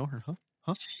 Why do you know her, huh?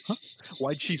 Huh?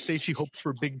 Why'd she say she hopes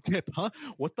for big tip, huh?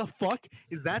 What the fuck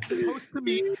is that supposed to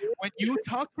mean? When you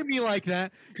talk to me like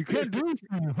that, you can't do this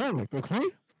in public, okay?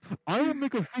 I will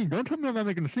make a scene. Don't tell me I'm not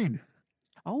making a scene.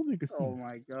 I'll make a scene. Oh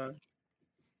my god.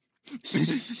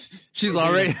 she's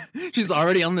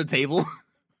already on the table. He's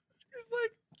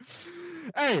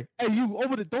like, hey, you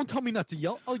over there, don't tell me not to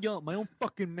yell. I'll yell at my own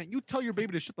fucking man. You tell your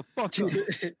baby to shut the fuck up.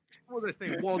 What was I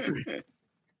saying? Walter.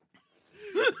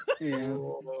 Yeah.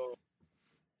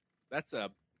 That's a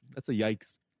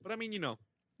yikes. But I mean, Yeah.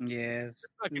 it's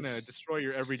not gonna destroy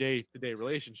your everyday today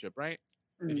relationship, right?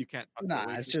 If you can't talk to Nah,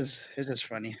 the it's waitress. just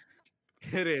funny.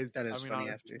 It is. That is I mean, funny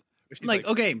honestly, after. if she's Like,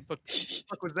 okay,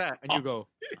 fuck was that? And you go,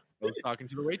 I was talking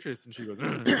to the waitress, and she goes,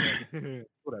 whatever.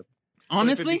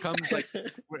 honestly, But if it becomes like,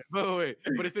 wait.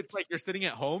 But if it's like you're sitting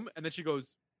at home, and then she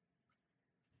goes,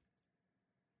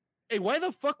 hey, why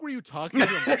the fuck were you talking to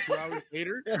him like 2 hours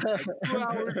later? Like 2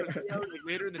 hours or 3 hours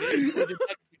later in the day,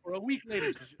 or a week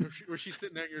later, where she's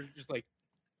sitting there, and you're just like,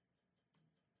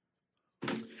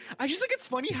 I just think it's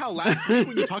funny how last week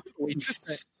when you talked to the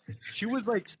waitress, she was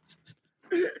like,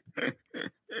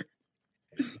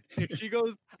 she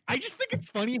goes, I just think it's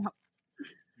funny how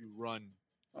you run.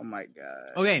 Oh my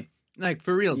god. okay, like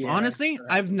for reals. Yeah, honestly, that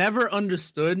I've never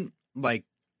understood like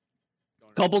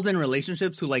couples in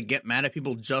relationships who like get mad at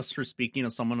people just for speaking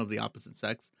to someone of the opposite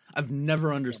sex. I've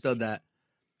never understood that.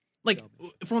 Like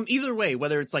from either way,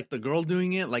 whether it's like the girl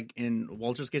doing it, like in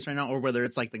Walter's case right now, or whether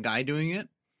it's like the guy doing it,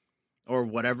 or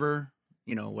whatever,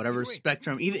 whatever Either way.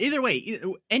 spectrum. Either way,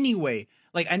 anyway,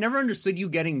 like I never understood you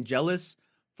getting jealous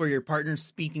for your partner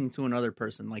speaking to another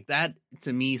person. Like that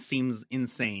to me seems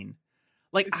insane.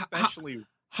 Like Especially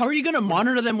how are you going to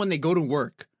monitor them when they go to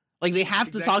work? Like they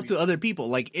have to talk Exactly. to other people.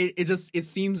 Like it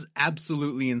seems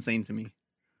absolutely insane to me.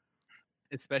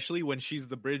 especially when she's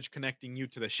the bridge connecting you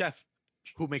to the chef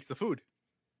who makes the food.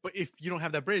 But if you don't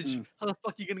have that bridge, how the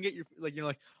fuck are you gonna get you're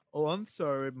like, oh, I'm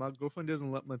sorry, my girlfriend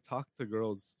doesn't let me talk to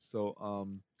girls, so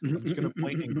I'm just gonna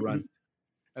point and grunt.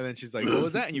 And then she's like, what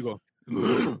was that? And you go,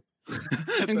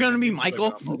 I'm gonna be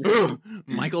Michael.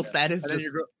 Michael status. and then,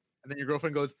 Just, your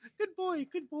girlfriend goes,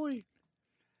 good boy.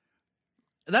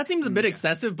 that seems a bit Yeah.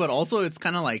 excessive, but also it's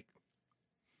kind of like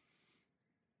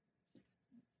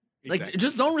Exactly.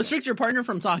 just don't restrict your partner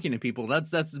from talking to people.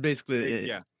 That's basically it.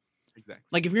 Yeah, exactly.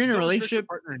 Like if you're in a Don't restrict your relationship,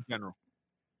 partner in general.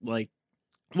 like,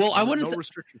 well, I wouldn't no say,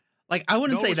 restriction. like I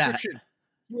wouldn't No say that. restriction.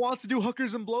 He wants to do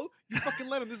hookers and blow. You fucking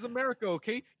let him. This is America,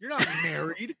 okay? You're not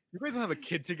married. You guys don't have a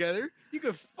kid together. You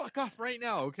can fuck off right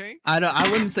now, okay? I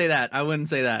wouldn't say that. I wouldn't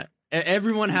say that.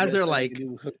 Everyone has their like.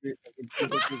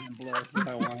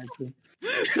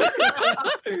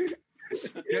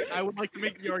 Yeah, I would like to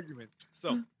make the argument.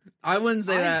 So I wouldn't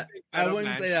say that. think I a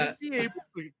wouldn't man say that. should Be able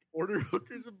to order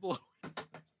hookers and blow.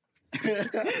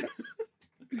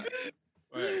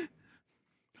 Right.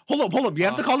 Hold up. You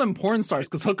have to call them porn stars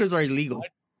because hookers are illegal.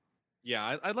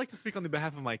 Yeah, I'd like to speak on the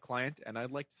behalf of my client, and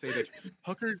I'd like to say that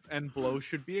hookers and blow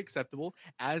should be acceptable,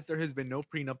 as there has been no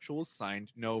prenuptials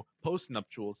signed, no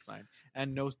postnuptials signed,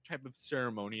 and no type of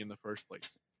ceremony in the first place.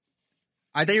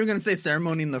 I thought you were gonna say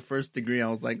ceremony in the first degree. I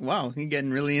was like, wow, he's getting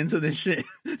really into this shit.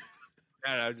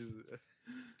 Yeah,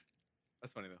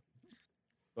 that's funny though.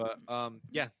 But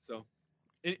yeah. So,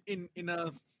 in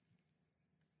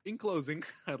closing,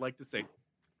 I'd like to say,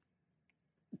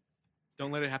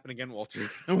 Don't let it happen again, Walter.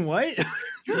 What?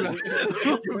 You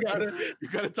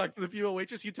gotta talk to the female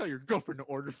waitress. You tell your girlfriend to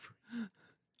order.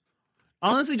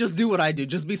 Honestly, just do what I do.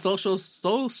 Just be so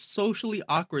socially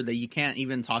awkward that you can't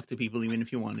even talk to people, even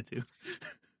if you wanted to. Misha,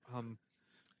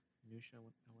 I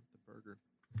want the burger.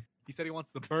 He said he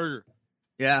wants the burger.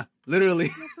 Yeah, literally.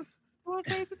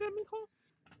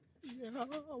 Yeah,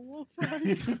 wolf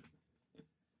fries.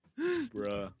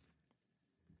 Bruh.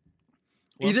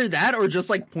 Either that or just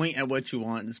like point at what you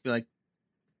want. Just be like,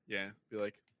 Yeah, be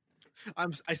like,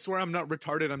 I swear I'm not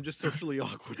retarded. I'm just socially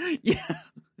awkward. yeah.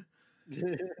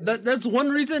 That's one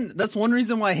reason. That's one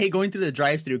reason why I hate going through the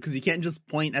drive-through, because you can't just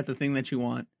point at the thing that you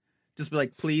want. Just be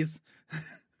like, please.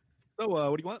 So,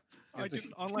 what do you want? I Have to did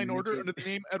an online order under the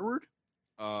name Edward.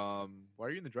 Why are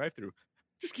you in the drive-through?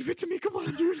 Just give it to me. Come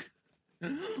on, dude.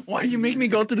 Why do you make me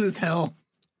go through this hell?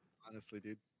 Honestly,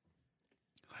 dude.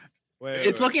 Wait,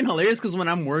 It's wait. fucking hilarious because when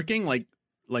I'm working, like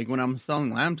when I'm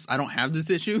selling lamps, I don't have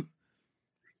this issue.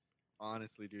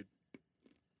 Honestly, dude.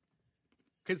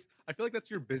 Because I feel like that's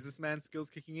your businessman skills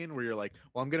kicking in, where you're like,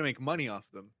 well, I'm gonna make money off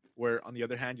them. Where on the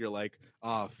other hand, you're like,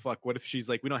 oh fuck, what if she's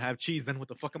like, we don't have cheese? Then what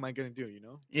the fuck am I gonna do? You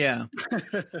know? Yeah.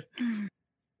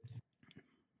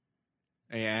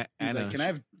 Hey, He's Anna. like, can I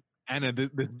have? Anna,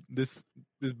 this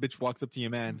bitch walks up to you,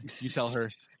 man. You tell her,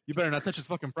 you better not touch his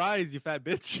fucking fries, you fat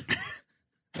bitch.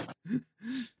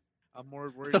 I'm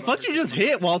more worried. The about fuck her you just getting-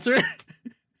 hit, Walter?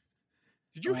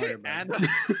 Did you Don't worry hit about Anna?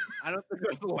 I don't think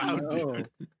that's allowed, No. dude.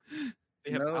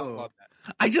 They have No. outlawed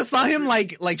that. I just saw him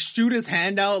like shoot his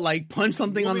hand out, like punch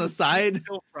something on the Woman side.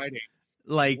 Until Friday.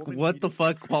 Like, Woman what beat- the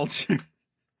fuck, Walter?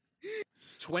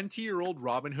 20-year-old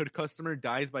Robinhood customer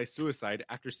dies by suicide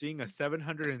after seeing a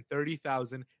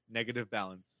 730,000 negative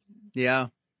balance. Yeah,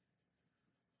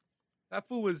 That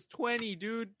fool was 20,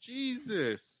 dude.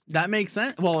 Jesus. that makes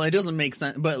sense. Well, it doesn't make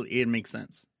sense, but it makes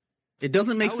sense. It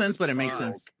doesn't make How is sense, it but it makes allowed?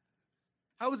 sense.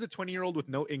 How is a 20-year-old with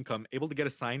no income able to get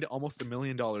assigned almost $1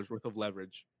 million worth of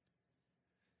leverage?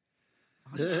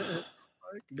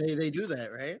 They do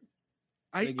that, right?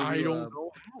 I They give don't you,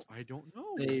 know how. I don't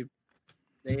know. They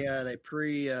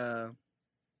pre fuck,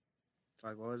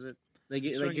 what was it? They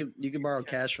get Showing like you can borrow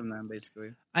cash from them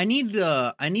basically. I need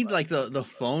like the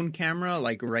phone camera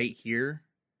like right here,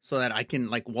 so that I can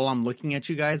like while I'm looking at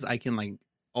you guys, I can like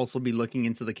also be looking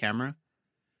into the camera.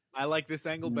 I like this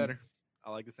angle Mm. better. I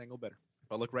like this angle better.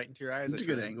 If I look right into your eyes, It's I a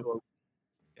good turn angle. into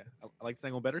yeah, I like this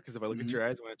angle better because if I look into Mhm. your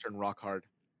eyes, I'm going to turn rock hard.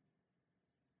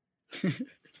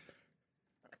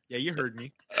 Yeah, you heard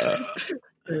me.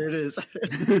 There it is.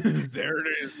 There it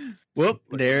is. Whoop,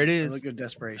 there it A is. look of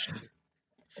desperation.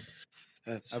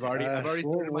 That's I've already started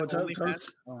my tell OnlyFans.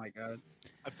 us- Oh my god.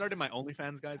 I've started my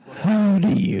OnlyFans, guys. Go ahead. How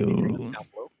do you?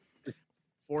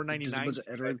 $4.99. Just a bunch of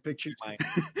Edward pictures. My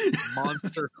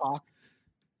monster cock.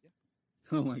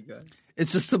 Oh my god.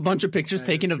 It's just a bunch of pictures Yeah,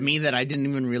 taken it's- of me that I didn't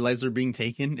even realize were being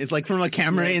taken. It's like from a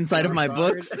camera Yeah, inside of my Edward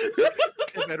books.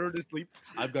 If Edward to sleep,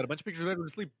 I've got a bunch of pictures of Edward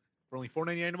to sleep for only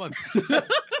 $4.99 a month.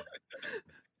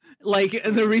 Like,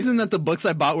 and the reason that the books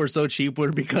I bought were so cheap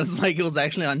were because like it was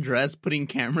actually on Dress putting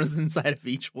cameras inside of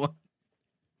each one.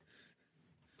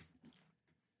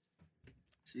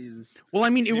 Jesus. Well, I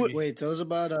mean, it would. Wait, tell us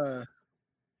about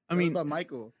I mean, about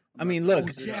Michael. I mean, look.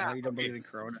 Yeah, how you don't okay. believe in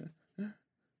Corona.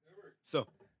 So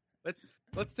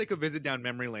let's take a visit down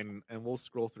memory lane and we'll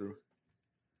scroll through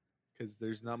because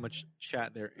there's not much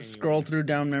chat there. Anyway. Scroll through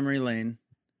down memory lane.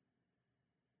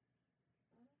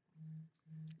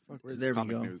 Fuck, where's There the we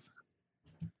comic go. news?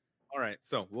 All right,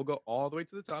 so we'll go all the way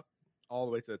to the top, all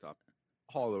the way to the top,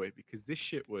 all the way because this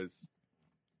shit was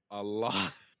a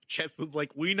lot. Chess was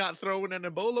like, "We not throwing an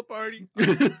Ebola party."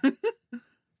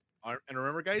 And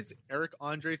remember, guys, Eric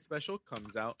Andre's special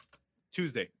comes out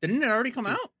Tuesday. Didn't it already come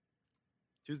out?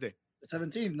 Tuesday. The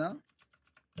 17th, no?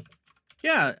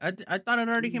 Yeah, I thought it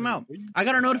already came out. I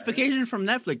got a notification from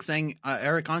Netflix saying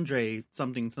Eric Andre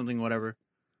something whatever.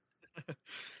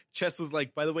 Chess was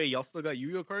like, "By the way, y'all still got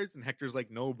Yu-Gi-Oh cards?" And Hector's like,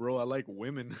 "No, bro, I like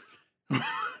women."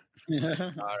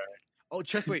 yeah, Oh,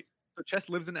 Chess, wait. So Chess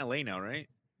lives in LA now, right?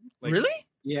 Really?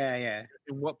 yeah.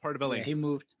 In what part of LA? Yeah, he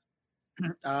moved.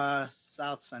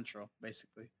 South Central,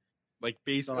 basically. Like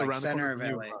based So, like, around center the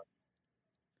of corner from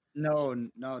you, LA.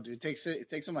 No, dude. It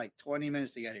takes him like 20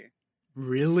 minutes to get here.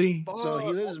 Really? huh? So he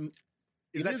Fuck. lives. Is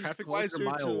he that lives traffic wise or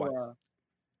closer mile wise?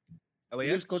 He LAX?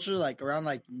 lives closer to like around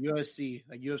like USC,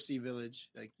 like UFC Village,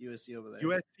 like USC over there.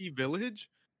 USC Village?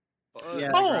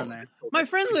 Yeah, Oh, like around there. My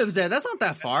friend lives there. That's not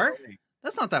that far.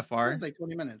 That's not that far. It's like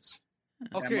 20 minutes.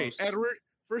 at Okay, most. Edward.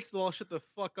 First of all, shut the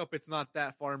fuck up. It's not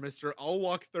that far, mister. I'll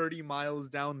walk 30 miles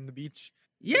down the beach.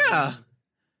 Yeah.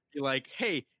 be like,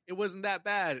 "Hey, it wasn't that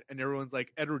bad," and everyone's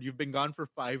like, "Edward, you've been gone for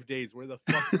 5 days. Where the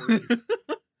fuck were you?"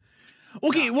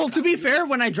 Okay, Nah, well, to nah, be you- fair,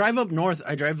 when I drive up north,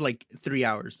 I drive like 3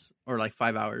 hours or like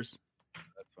 5 hours.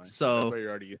 That's fine. So- that's why you're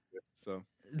already used to it. So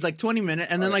It's like 20 minutes.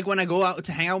 And then Alright. like when I go out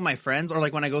to hang out with my friends or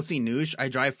like when I go see Noosh, I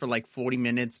drive for like 40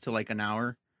 minutes to like an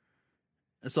hour.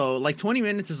 So like 20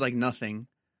 minutes is like nothing.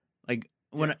 Like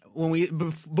when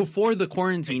before the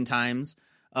quarantine times,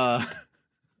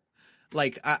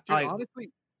 like dude, I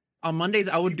honestly, on Mondays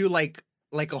I would do like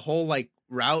a whole like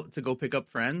route to go pick up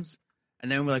friends,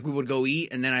 and then we would go eat,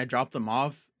 and then I drop them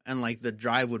off, and like the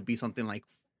drive would be something like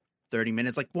 30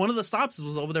 minutes. Like one of the stops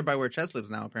was over there by where Chess lives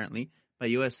now, apparently by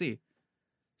USC.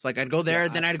 So like I'd go there,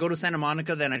 then I'd go to Santa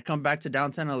Monica, then I'd come back to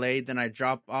downtown LA, then I'd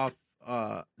drop off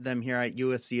them here at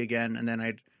USC again, and then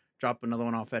I'd drop another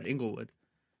one off at Inglewood,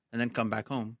 and then come back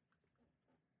home.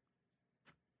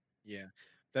 yeah,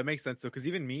 that makes sense though. Because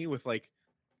even me with like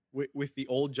with the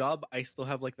old job, I still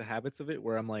have like the habits of it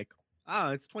where I'm like,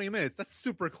 it's 20 minutes. That's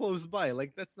super close by.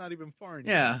 Like that's not even far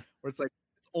anymore. Yeah. Where it's like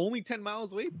it's only 10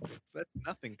 miles away. That's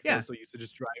nothing. 'Cause I Yeah. was so used to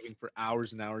just driving for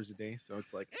hours and hours a day. So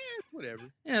it's like, whatever.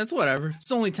 Yeah, it's whatever.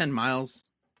 It's only 10 miles.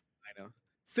 I know.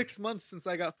 6 months since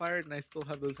I got fired, and I still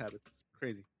have those habits. It's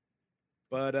crazy.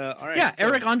 But all right. Yeah, so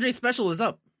Eric Andre special is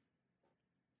up.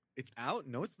 it's out.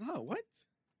 No, it's not. What?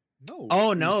 No.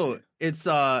 Oh me no, see. it's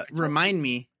remind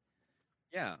me.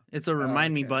 Yeah. It's a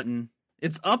remind me okay. button.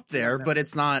 It's up there, Yeah. but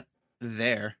it's not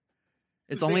there.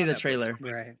 It's Who's only on the Netflix? trailer.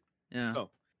 Right. Yeah. Oh.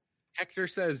 Hector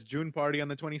says June party on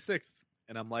the 26th,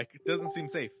 and I'm like, it doesn't seem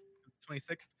safe.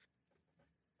 26th.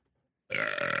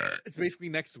 It's basically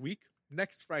next week,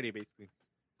 next Friday, basically.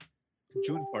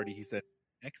 June party, he said,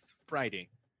 next Friday,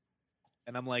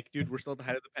 and I'm like, dude, we're still at the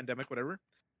height of the pandemic, whatever.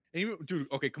 And even, dude,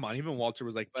 okay, come on. Even Walter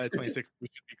was like, by the 26th, we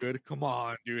should be good. Come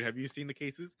on, dude. Have you seen the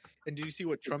cases? And did you see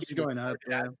what Trump's keeps going up,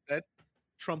 yeah. said?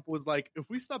 Trump was like, if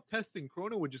we stop testing,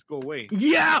 Corona would just go away.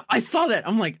 Yeah, I saw that.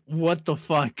 I'm like, what the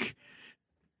fuck?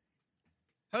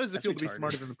 How does it That's feel to be retarded.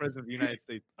 smarter than the president of the United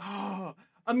States? Oh,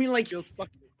 I mean, like, It feels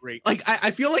fucking great. like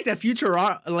I feel like that the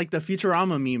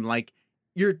Futurama meme. Like,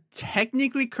 you're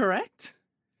technically correct.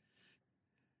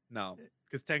 No,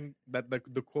 because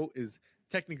the quote is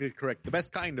technically correct, the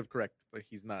best kind of correct, but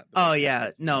he's not. the Oh best yeah, kind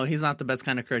of- no, he's not the best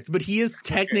kind of correct, but he is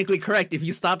technically correct. If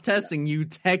you stop testing, you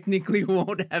technically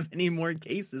won't have any more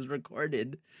cases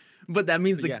recorded. But that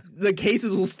means Yeah. the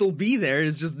cases will still be there.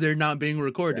 It's just they're not being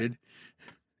recorded.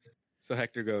 So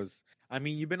Hector goes, I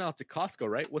mean, you've been out to Costco,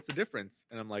 right? What's the difference?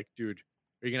 And I'm like, dude,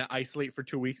 are you gonna isolate for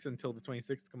 2 weeks until the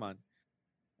 26th? Come on.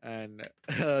 And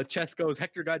Chess goes,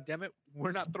 Hector, goddammit,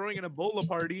 we're not throwing an Ebola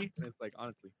party. And it's like,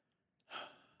 honestly, But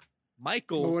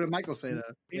Michael, what did Michael say though?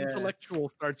 Yeah. intellectual,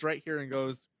 starts right here and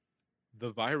goes,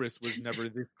 the virus was never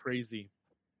this crazy.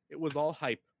 It was all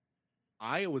hype.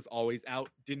 I was always out,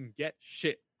 didn't get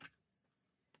shit.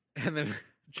 And then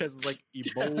Chess is like,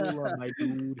 Ebola, my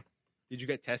dude. Did you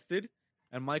get tested?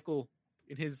 And Michael,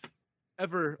 in his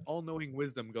ever all-knowing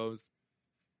wisdom, goes,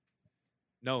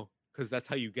 no, because that's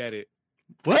how you get it.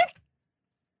 What?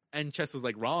 And Chess was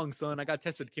like, wrong, son. I got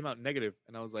tested, came out negative.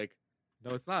 And I was like,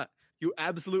 no, it's not. You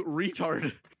absolute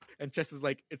retard. And Chess is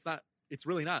like, it's not. It's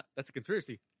really not. That's a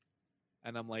conspiracy.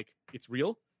 And I'm like, it's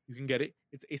real. You can get it.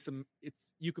 It's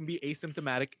you can be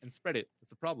asymptomatic and spread it.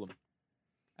 It's a problem.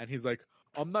 And he's like,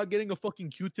 I'm not getting a fucking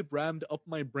Q-tip rammed up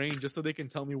my brain just so they can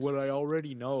tell me what I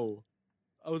already know.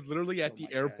 I was literally at Oh the my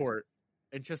God. airport,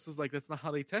 and Chess was like, that's not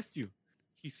how they test you.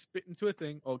 He spit into a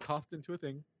thing, or coughed into a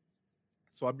thing,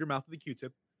 swab your mouth with a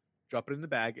Q-tip, drop it in the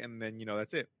bag, and then,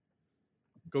 that's it.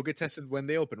 Go get tested when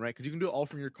they open, right? Because you can do it all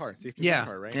from your car. Safety in Yeah, your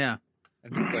car, right? yeah.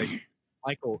 And he's like,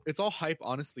 Michael, it's all hype,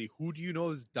 honestly. Who do you know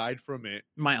has died from it?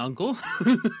 My uncle.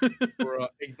 Or,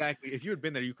 exactly. If you had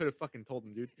been there, you could have fucking told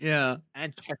him, dude. Yeah.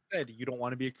 And Chess said, you don't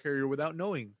want to be a carrier without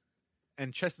knowing.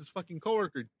 And Chess's fucking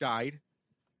coworker died.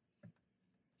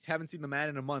 Haven't seen the man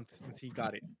in a month since he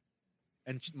got it.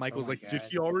 And Michael's my like, did God.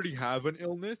 he already have an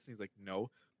illness? And he's like, no.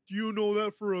 Do you know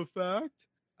that for a fact?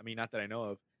 I mean, not that I know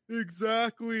of.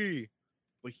 Exactly.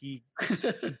 But he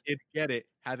did get it.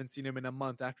 Haven't seen him in a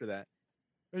month after that.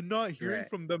 And not hearing Right.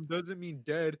 from them doesn't mean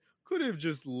dead. Could have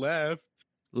just left.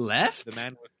 Left?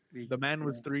 The man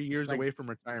was 3 years Like- away from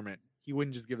retirement. He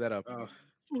wouldn't just give that up. Oh,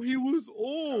 So he was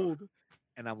old.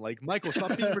 And I'm like, Michael,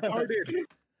 stop being retarded.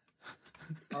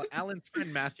 Alan's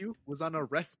friend Matthew was on a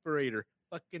respirator,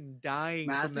 fucking dying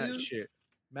from that Matthew? shit.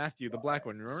 Matthew, the black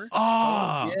one, remember?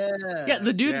 Oh. yeah. Yeah,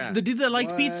 the dude Yeah. that liked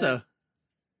What? pizza.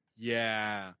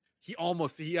 Yeah. He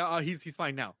almost he's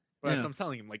fine now. But Yeah. as I'm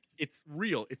telling him, like, it's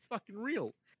real. It's fucking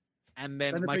real. And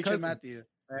then Send a my picture of cousin, Matthew.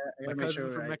 I my gotta make cousin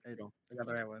sure from I Mexico. got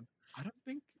the right one. I don't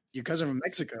think. Your cousin from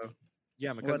Mexico.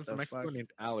 Yeah, my What cousin the from Mexico fuck?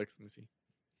 named Alex. Let me see.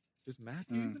 Does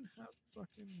Matthew Mm. even have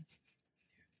fucking?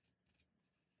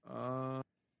 Uh,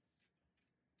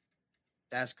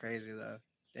 That's crazy though.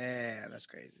 Damn, that's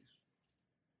crazy.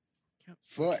 can't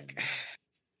Fuck. fucking-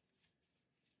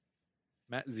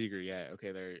 Matt Ziegler. Yeah.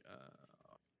 Okay. There.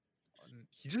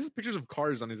 He just has pictures of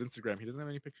cars on his Instagram. He doesn't have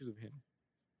any pictures of him.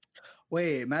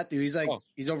 Wait, Matthew, he's like Oh,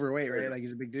 he's overweight, there it right? is. Like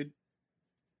he's a big dude.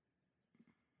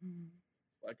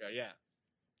 Like, yeah.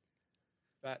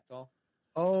 Fat, tall.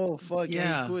 Oh fuck, yeah,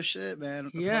 Yeah. he's cool as shit, man.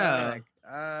 What the Yeah. fuck?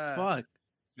 Ah, Fuck.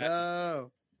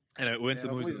 no. And I went Yeah, to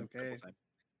the movies hopefully with him he's a couple okay. times.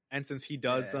 And since he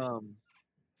does, Yeah.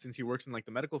 since he works in like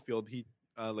the medical field, he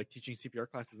like teaching CPR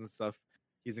classes and stuff.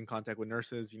 He's in contact with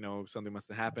nurses. You know, something must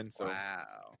have happened. So,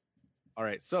 Wow. all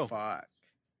right. So Fuck.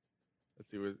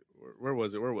 let's see, where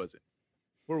was it? Where was it?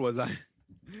 Where was I?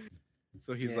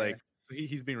 So he's Yeah. like,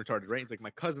 he's being retarded, right? He's like,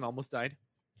 my cousin almost died,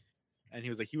 and he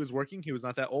was like, he was working. He was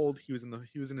not that old. He was in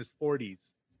his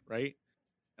 40s, right?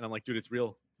 And I'm like, dude, it's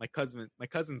real. My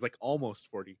cousin's like almost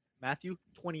 40. Matthew,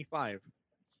 25.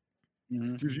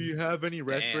 Mhm. Did he have any Damn.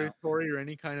 respiratory or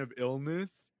any kind of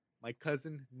illness? My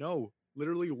cousin, no.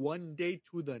 Literally one day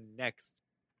to the next.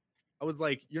 I was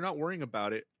like, you're not worrying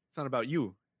about it. It's not about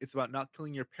you. It's about not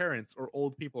killing your parents or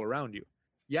old people around you.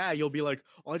 Yeah, you'll be like,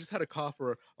 oh, I just had a cough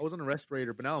or I was on a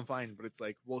respirator, but now I'm fine. But it's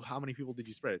like, well, how many people did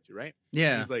you spread it to, right? And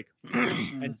Yeah. he's like,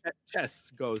 and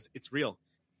Chess goes, it's real.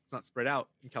 It's not spread out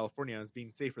in California as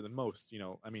being safer than most. You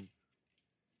know, I mean,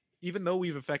 even though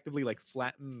we've effectively like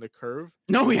flattened the curve.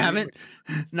 No, we the reason haven't.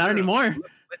 Not No. anymore.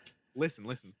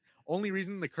 Listen. Only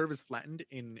reason the curve is flattened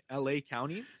in LA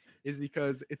County is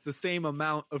because it's the same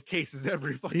amount of cases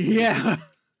every fucking year. Yeah.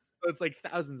 So it's like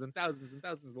thousands and thousands and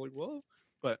thousands. We're like, whoa.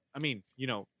 But I mean, you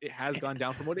know, it has gone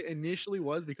down from what it initially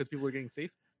was because people are getting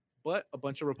safe. But a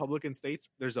bunch of Republican states,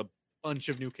 there's a bunch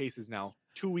of new cases now.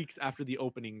 2 weeks after the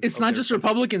openings. It's of not their just country.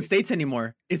 Republican states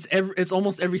anymore. It's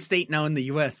almost every state now in the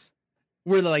U.S.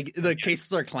 where the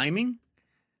cases are climbing.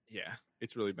 Yeah,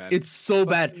 it's really bad. It's so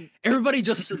bad. Fucking Everybody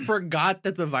just forgot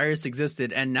that the virus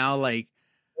existed, and now like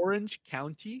Orange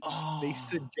County, they oh,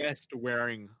 suggest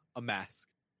wearing a mask.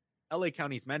 LA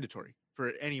County is mandatory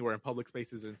for anywhere in public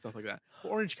spaces and stuff like that. But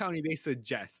Orange County, they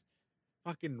suggest.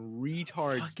 Fucking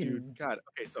retards, Fucking- dude. God.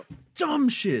 Okay, so dumb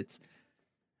shit.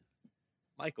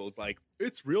 Michael's like,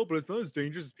 it's real, but it's not as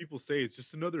dangerous as people say. It's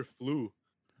just another flu.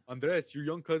 Andres, your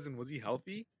young cousin, was he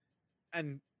healthy?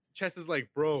 And Chess is like,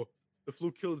 bro, the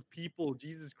flu kills people.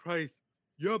 Jesus Christ.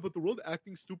 Yeah, but the world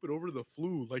acting stupid over the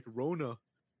flu, like Rona.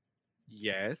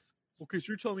 Yes. Okay, so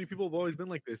you're telling me people have always been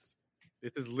like this.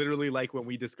 This is literally like when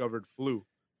we discovered flu.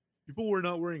 People were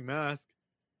not wearing masks.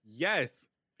 Yes.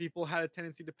 People had a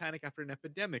tendency to panic after an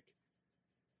epidemic.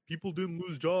 People didn't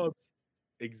lose jobs.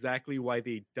 Exactly why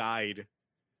they died.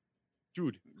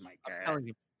 Dude, My I'm God. telling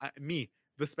you,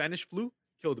 the Spanish flu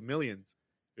killed millions.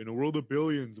 In a world of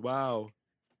billions, wow.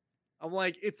 I'm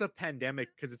like, it's a pandemic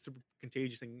because it's super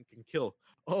contagious and can kill.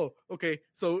 Oh, okay.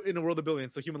 So in a world of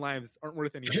billions, so human lives aren't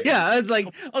worth anything. Yeah, it's like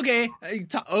okay.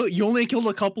 You only killed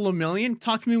a couple of million.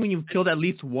 Talk to me when you've killed at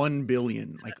least 1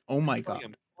 billion. Like, oh my god.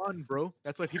 Come on, bro.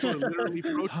 That's why people are literally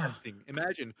protesting.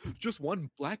 Imagine just one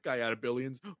black guy out of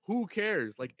billions. Who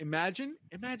cares? Like, imagine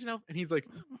how. And he's like,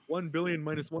 1 billion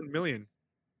minus 1 million.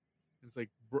 It's like,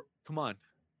 bro, come on.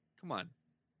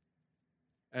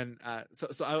 And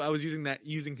so I was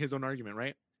using his own argument,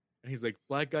 right? And he's like,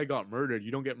 black guy got murdered.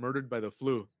 You don't get murdered by the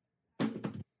flu.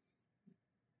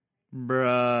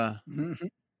 Bruh.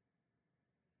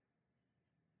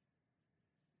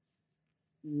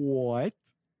 What?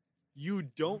 You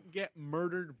don't get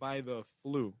murdered by the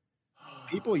flu.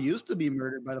 People used to be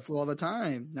murdered by the flu all the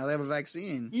time. Now they have a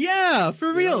vaccine. Yeah,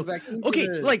 for They have a real. vaccine for Okay,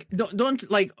 this. like don't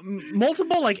like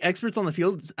multiple like experts on the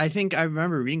field. I think I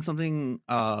remember reading something,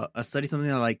 a study, something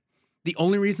that like the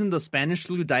only reason the Spanish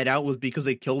flu died out was because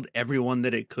it killed everyone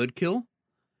that it could kill.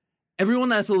 Everyone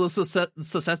that's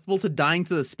susceptible to dying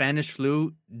to the Spanish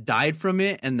flu died from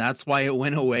it, and that's why it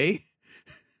went away.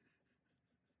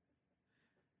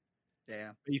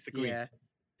 Yeah. Basically, Yeah.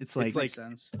 It's like, Makes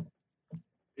sense.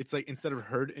 it's like instead of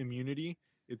herd immunity,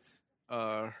 it's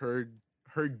herd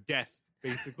death,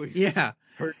 basically. yeah,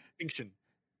 Herd extinction.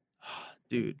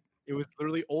 dude. It was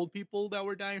literally old people that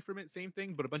were dying from it, same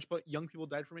thing, but a bunch of young people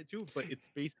died from it too. But it's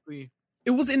basically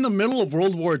It was in the middle of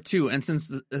World War II, and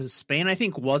since Spain, I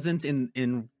think, wasn't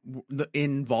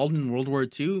involved in World War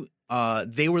II,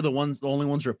 they were the only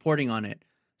ones reporting on it.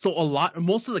 So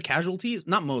most of the casualties,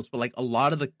 not most, but like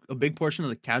a big portion of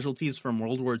the casualties from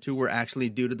World War II were actually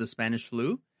due to the Spanish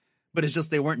flu, but it's just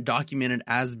they weren't documented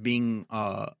as being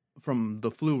from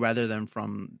the flu rather than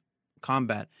from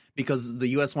combat because the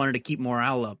U.S. wanted to keep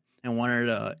morale up. and wanted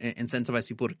to incentivize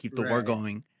people to keep the war Right.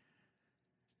 going.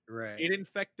 Right. It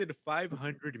infected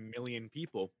 500 million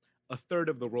people, a third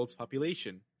of the world's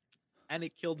population, and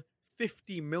it killed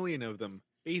 50 million of them,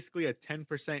 basically a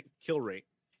 10% kill rate.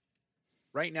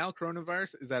 Right now,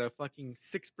 coronavirus is at a fucking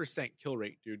 6% kill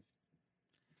rate, dude.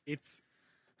 It's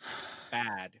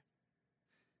bad.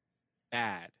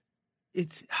 Bad.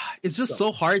 It's just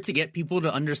so hard to get people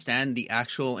to understand the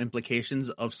actual implications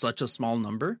of such a small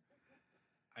number.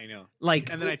 I know.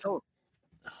 Like, And then I told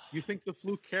him, you think the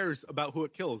flu cares about who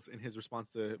it kills in his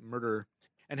response to murder?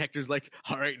 And Hector's like,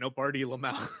 all right, no party,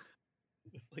 Lamau.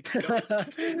 It's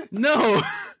like, no. no.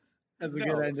 That's a No.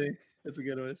 good ending. That's a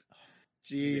good one.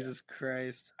 Jesus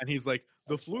Christ. And he's like,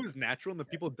 the flu is natural and the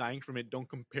people dying from it don't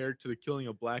compare to the killing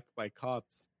of black by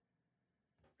cops.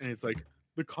 And it's like,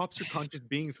 the cops are conscious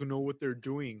beings who know what they're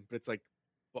doing. But it's like,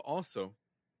 but also,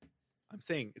 I'm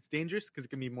saying it's dangerous because it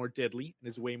can be more deadly and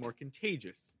is way more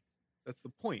contagious. That's the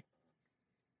point.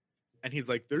 And he's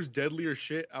like, there's deadlier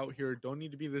shit out here. Don't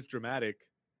need to be this dramatic.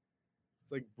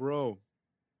 It's like, bro.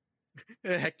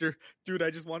 Hector, dude, I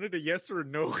just wanted a yes or a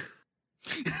no.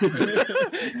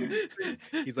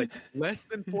 He's like, less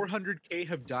than 400K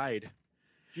have died. Do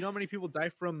you know how many people die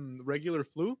from regular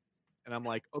flu? And I'm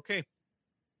like, okay.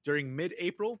 During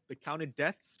mid-April, the counted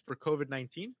deaths for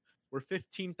COVID-19 were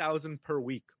 15,000 per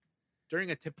week.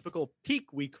 During a typical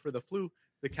peak week for the flu,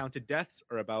 the counted deaths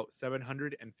are about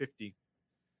 750.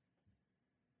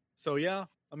 So yeah,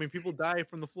 I mean, people die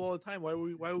from the flu all the time. Why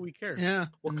would we care? Yeah.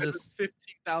 Well, because it's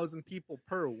 15,000 people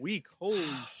per week. Holy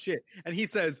shit! And he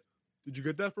says, "Did you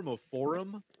get that from a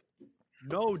forum?"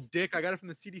 No, dick. I got it from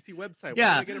the CDC website. Why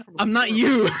Yeah, did I get it from a I'm not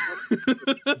forum?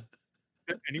 you.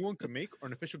 Anyone can make or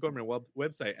an official government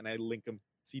website, and I link them.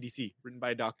 CDC, written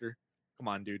by a doctor. Come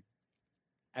on, dude.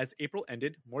 As April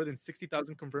ended, more than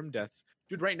 60,000 confirmed deaths.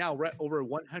 Dude, right now we're at over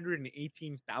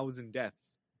 118,000 deaths.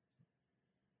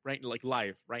 Right, like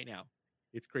live right now.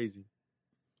 It's crazy.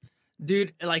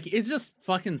 Dude, like, it just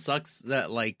fucking sucks that,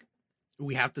 like,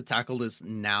 we have to tackle this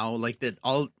now. Like, that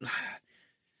all...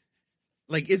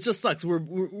 Like, it just sucks.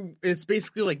 It's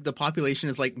basically like the population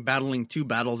is, like, battling two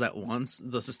battles at once.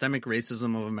 The systemic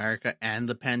racism of America and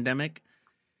the pandemic.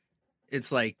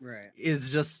 It's like... Right.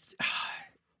 It's just...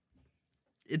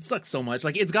 It sucks so much.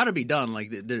 Like, it's got to be done.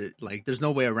 Like, there's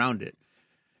no way around it.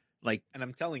 Like... And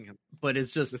I'm telling him. But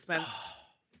it's just... It's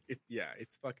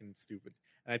fucking stupid.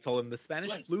 And I told him the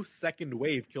Spanish flu second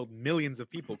wave killed millions of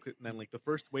people. And then, like, the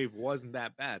first wave wasn't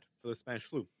that bad for the Spanish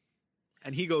flu.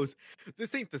 And he goes,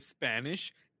 this ain't the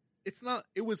Spanish. It's not.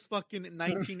 It was fucking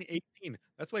 1918.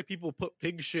 That's why people put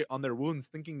pig shit on their wounds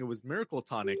thinking it was miracle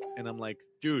tonic. And I'm like,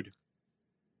 dude,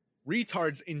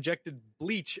 retards injected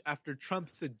bleach after Trump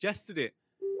suggested it.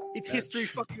 It's That's history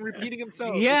true. fucking repeating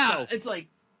himself. Yeah, itself. it's like...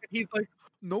 He's like,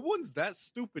 no one's that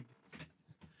stupid.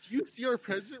 Do you see our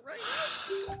president right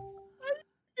now?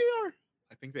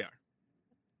 I think they are.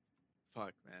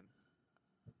 Fuck, man.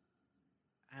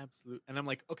 Absolute. And I'm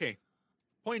like, okay.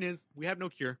 Point is, we have no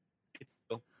cure.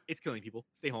 It's killing people.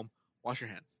 Stay home. Wash your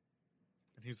hands.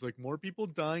 And he's like, more people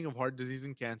dying of heart disease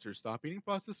and cancer. Stop eating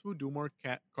processed food. Do more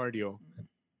cardio.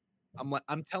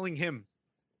 I'm telling him,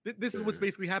 this is what's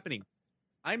basically happening.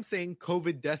 I'm saying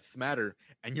COVID deaths matter,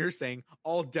 and you're saying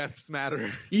all deaths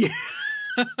matter. Yeah.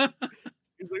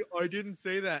 He's like, oh, I didn't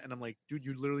say that. And I'm like, dude,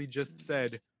 you literally just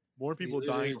said more people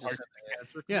dying of heart disease and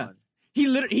cancer. Come on.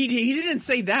 He didn't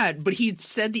say that, but he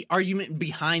said the argument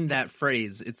behind that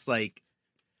phrase. It's like,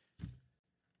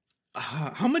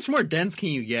 how much more dense can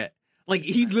you get? Like,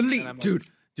 he's literally,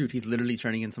 dude, he's literally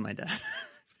turning into my dad.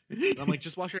 And I'm like,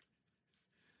 just wash your.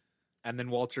 And then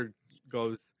Walter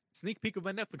goes, sneak peek of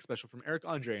my Netflix special from Eric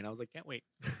Andre, and I was like, can't wait.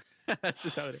 That's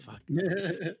just how it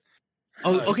is.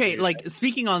 Oh, okay. Like,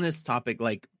 speaking on this topic,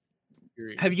 like,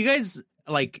 have you guys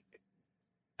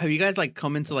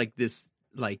come into like this?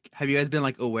 Like, have you guys been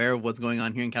like aware of what's going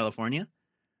on here in California?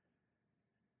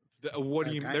 What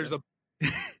do you mean? There's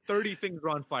 30 things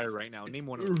are on fire right now. Name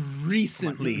one of them.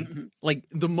 Recently, like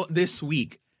this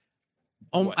week.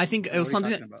 I think it was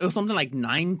something. It was something like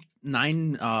nine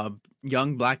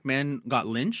young black men got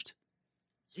lynched.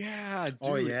 Yeah. Dude.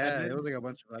 Oh yeah, it was like a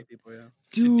bunch of black people. Yeah.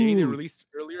 Dude, today they released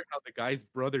earlier how the guy's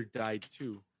brother died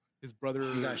too. His brother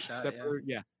got shot.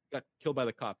 Got killed by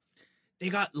the cops. They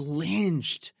got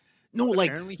lynched. No, But like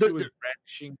apparently he was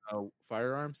brandishing a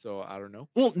firearm, so I don't know.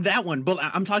 Well, that one, but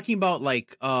I'm talking about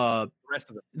like The rest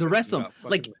of them. the rest of them.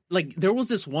 Like there was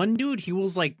this one dude, he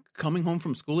was like coming home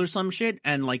from school or some shit,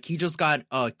 and like he just got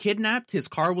kidnapped. His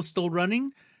car was still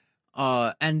running,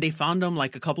 and they found him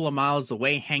like a couple of miles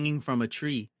away, hanging from a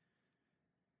tree.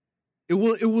 It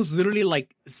was literally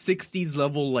like 60s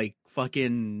level, like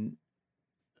fucking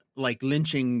like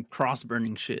lynching, cross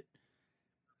burning shit.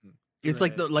 Hmm. It's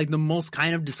Right. like the most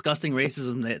kind of disgusting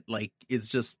racism that like it's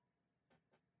just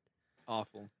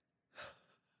Awful.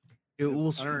 it I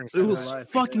was don't it understand was that.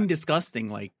 fucking disgusting.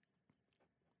 Like,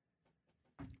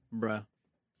 bruh.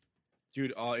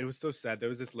 Dude, it was so sad. There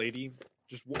was this lady,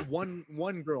 just one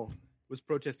girl was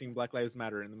protesting Black Lives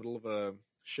Matter in the middle of a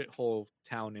shithole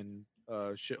town in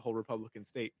a shithole Republican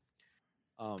state,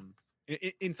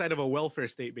 inside of a welfare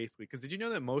state, basically. Because did you know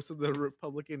that most of the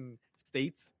Republican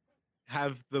states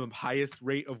have the highest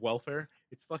rate of welfare?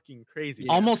 It's fucking crazy.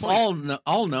 Yeah. Almost 20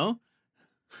 all know.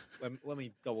 Let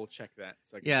me double check that.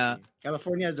 So I can Yeah. see.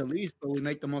 California has the least, but we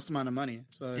make the most amount of money.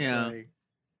 So it's Yeah. like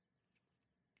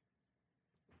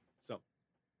So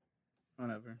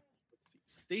whatever.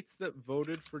 states that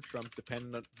voted for Trump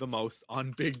depend the most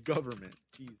on big government.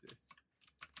 Jesus.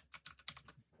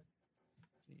 Let's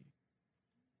see.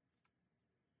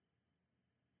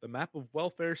 The map of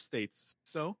welfare states.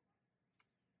 So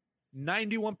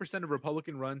 91% of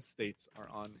Republican-run states are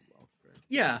on welfare.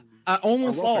 Yeah. Or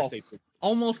Almost welfare all. states.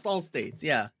 Almost all states.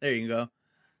 Yeah. There you go.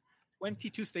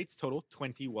 22 states total,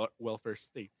 20 welfare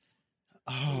states.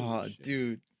 Oh, Holy shit.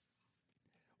 dude.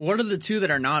 What are the two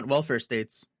that are not welfare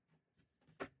states?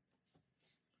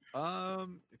 It's not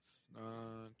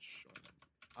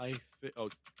showing.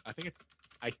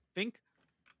 I think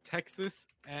Texas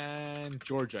and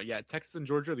Georgia. Yeah, Texas and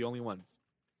Georgia are the only ones.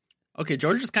 Okay,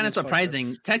 Georgia's kind of That's fucked up.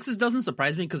 surprising. Texas doesn't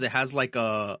surprise me because it has like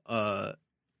a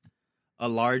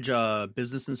large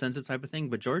business incentive type of thing,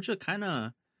 but Georgia kind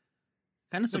of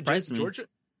surprised me.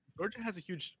 Georgia has a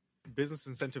huge business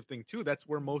incentive thing too. That's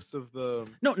where most of the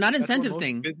No, not that's where incentive most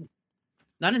thing. business-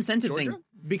 Not incentive Georgia? thing,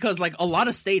 because like a lot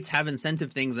of states have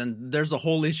incentive things, and there's a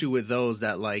whole issue with those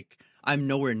that like I'm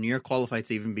nowhere near qualified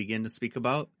to even begin to speak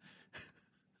about.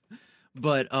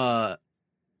 But how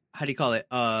do you call it?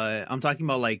 I'm talking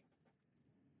about like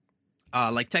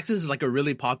Texas is like a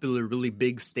really popular, really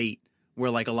big state where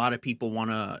like a lot of people want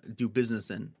to do business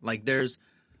in. Like there's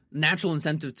natural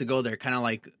incentive to go there, kind of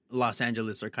like Los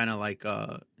Angeles or kind of like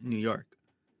New York.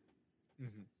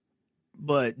 Mhm.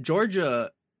 But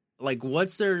Georgia, like,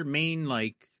 what's their main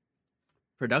like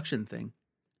production thing?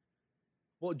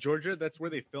 Well, Georgia, that's where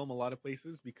they film a lot of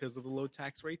places because of the low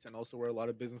tax rates, and also where a lot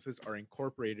of businesses are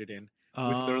incorporated in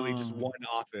with literally just Oh. one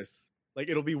office. Like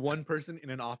it'll be one person in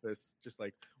an office, just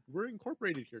like we're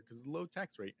incorporated here because of the low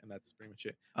tax rate, and that's pretty much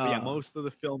it. But yeah, Oh. most of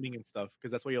the filming and stuff,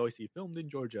 because that's why you always see filmed in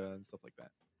Georgia and stuff like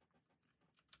that.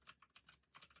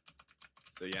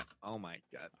 So yeah, oh my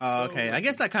god. Oh, So okay. I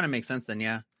guess lucky. that kind of makes sense then.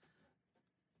 Yeah.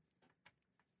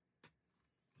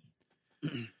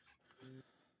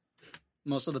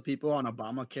 Most of the people on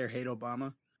Obamacare hate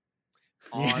Obama.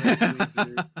 Honestly,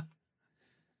 dude.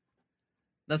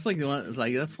 That's like the one. It's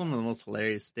like that's one of the most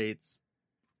hilarious states.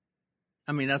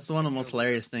 I mean, that's one of the most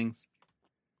hilarious things.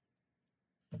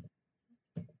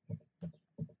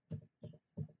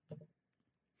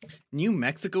 New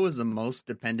Mexico is the most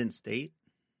dependent state.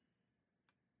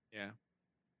 Yeah.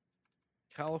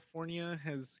 California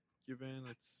has given,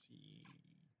 let's see,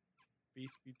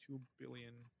 basically 2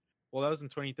 billion. Well, that was in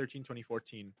 2013,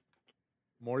 2014.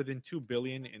 More than 2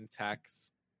 billion in tax.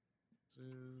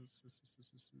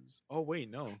 Oh, wait,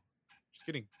 no. Just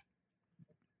kidding.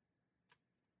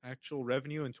 Actual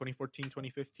revenue in 2014,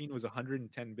 2015 was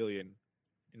 110 billion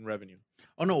in revenue.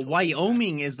 Oh no, Total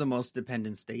Wyoming is the most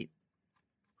dependent state.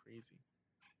 Crazy.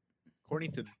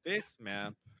 According to this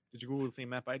map, did you Google the same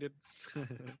map I did? Wait,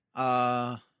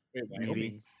 Maybe.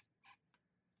 Wyoming.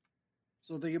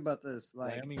 So think about this.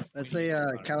 Like, Wyoming's let's 28. say I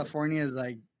don't know. California is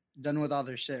like done with all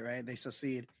their shit, right? They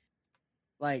secede.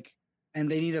 Like, and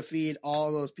they need to feed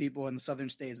all those people in the southern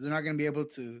states. They're not going to be able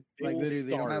to. They Like, will literally,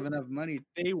 they don't have starve. enough money.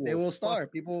 They will starve.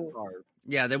 fucking People- starve.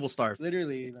 Yeah, they will starve.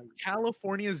 Literally, like,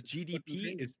 California's fucking GDP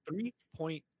crazy. is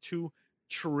 $3.2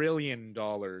 trillion.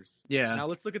 Yeah. Now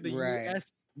let's look at the Right.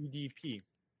 US GDP.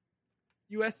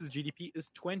 US's GDP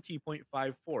is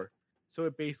 20.54. So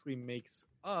it basically makes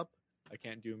up, I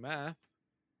can't do math.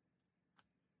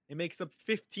 It makes up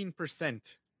 15%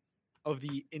 of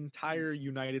the entire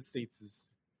United States'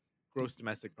 gross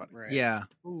domestic product. right. Yeah.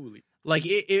 Holy. Like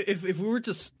if we were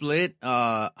to split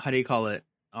how do you call it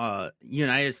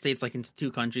United States like into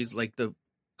two countries, like the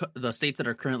states that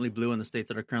are currently blue and the states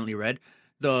that are currently red,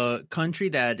 the country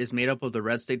that is made up of the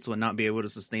red states would not be able to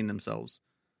sustain themselves.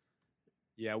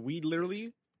 Yeah, we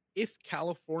literally, if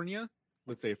California,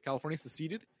 let's say if California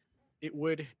seceded, it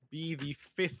would be the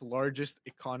 5th largest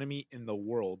economy in the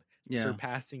world, Yeah.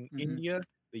 surpassing Mhm. India,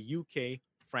 the UK,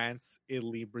 France,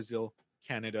 Italy, Brazil,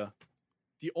 Canada.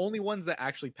 The only ones that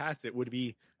actually pass it would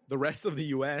be the rest of the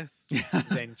US,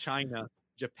 then China,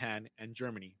 Japan, and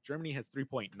Germany. Germany has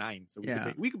 3.9, so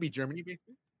Yeah. we could beat Germany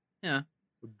basically. Yeah.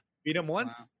 We beat them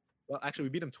once. Wow. Well, actually, we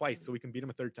beat them twice, so we can beat them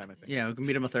a third time. I think. Yeah, we can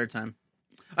beat them a third time.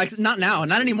 Like not now,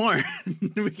 not anymore.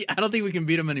 I don't think we can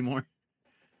beat them anymore.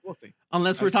 We'll see.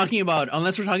 Unless we're talking about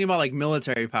like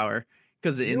military power,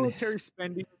 because Military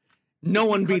spending. no if we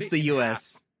one cut beats it the in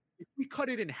U.S. If we cut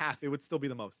it in half, it would still be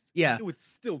the most. Yeah, It would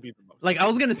still be the most. like I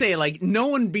was gonna say, like no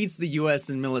one beats the U.S.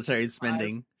 in military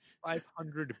spending.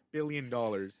 $500 billion.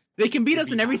 They can beat would us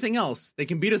be in half. everything else. They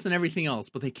can beat us in everything else,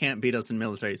 but they can't beat us in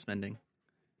military spending.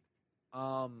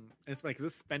 And it's like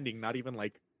this spending, not even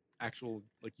like actual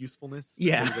like usefulness.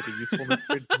 Yeah. Like a usefulness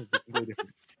grid is completely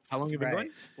different. How long have you been Right.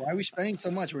 going? Why are we spending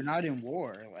so much? We're not in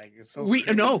war. Like it's so we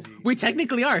crazy.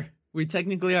 technically are. We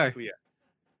technically are. Technically,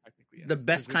 yes. The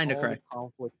best 'Cause kind of all the correct.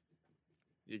 conflict-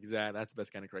 Exactly, that's the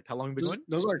best kind of correct. How long have you been Those, going?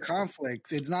 those are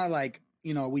conflicts. It's not like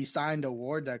we signed a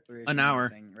war declaration. An or hour.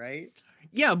 anything, right?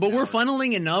 Yeah, but we're Hour.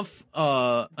 funneling enough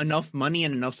money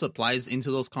and enough supplies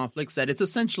into those conflicts that it's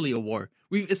essentially a war.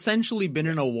 We've essentially been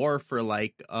in a war for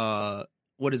like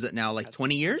what is it now? Like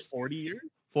 20 years? 40 years?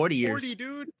 40 years. 40,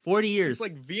 dude. 40 years. It's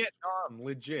like Vietnam,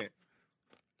 legit.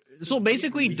 So Since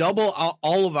basically Vietnam. double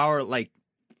all of our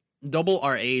double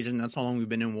our age, and that's how long we've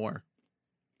been in war.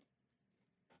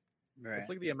 Right. It's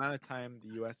like the amount of time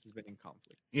the U.S. has been in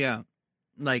conflict. Yeah.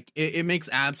 Like it makes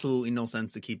absolutely no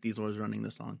sense to keep these wars running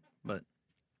this long. But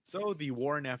So the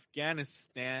war in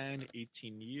Afghanistan,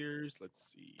 18 years. Let's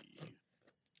see.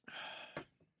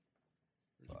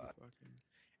 Where's the fucking-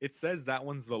 It says that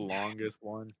one's the longest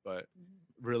one, but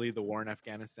really the war in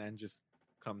Afghanistan just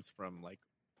comes from like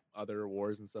other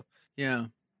wars and stuff. yeah.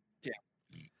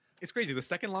 It's crazy. The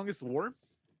second longest war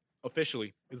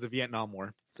officially is the Vietnam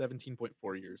War,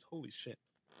 17.4 years. Holy shit.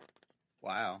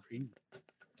 Wow. Crazy. What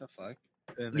the fuck?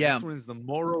 And the Yeah. next one is the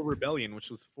Moro Rebellion, which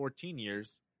was 14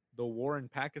 years. The war in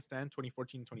Pakistan,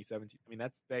 2014, 2017. I mean,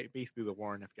 that's basically the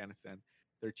war in Afghanistan,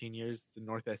 13 years. The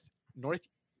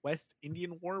Northwest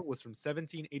Indian War was from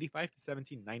 1785 to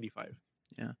 1795.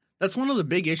 That's one of the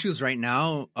big issues right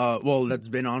now. Well, that's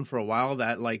been on for a while.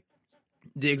 That like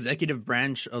the executive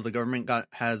branch of the government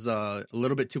has a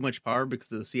little bit too much power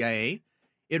because of the CIA.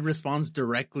 It responds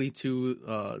directly to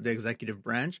the executive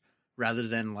branch rather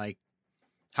than like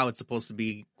how it's supposed to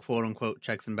be, quote unquote,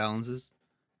 checks and balances.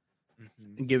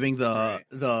 Giving Right.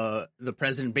 the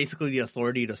president basically the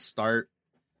authority to start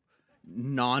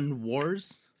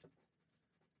non-wars.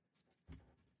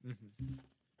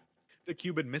 The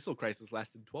Cuban Missile Crisis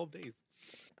lasted 12 days.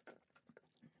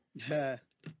 Yeah.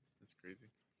 That's crazy.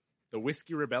 The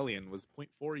Whiskey Rebellion was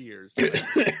 0.4 years.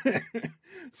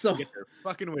 So Get their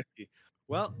fucking whiskey.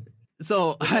 Well,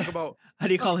 so we'll talk about how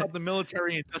do you call it? the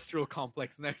military-industrial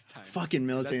complex next time. Fucking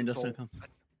military That's its industrial own-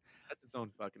 complex. That's its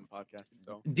own fucking podcast.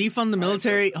 So Defund the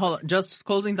military. Hold on, just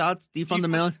closing thoughts. Defund the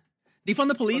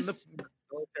police. Fund the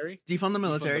military. Defund the Fund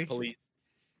military. the police.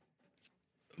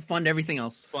 Fund everything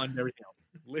else. Fund everything else.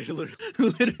 Literally. If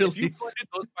Literally. you funded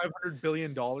those $500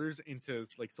 billion into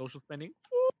like social spending,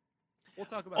 we'll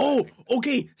talk about. Oh, that next time.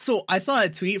 okay. So I saw a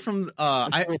tweet from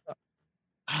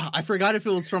I forgot if it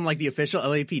was from like the official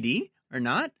LAPD or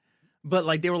not, but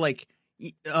like they were like,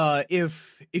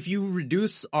 if you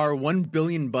reduce our 1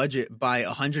 billion budget by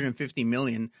 150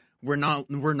 million, we're no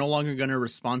longer going to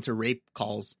respond to rape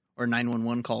calls or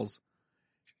 911 calls.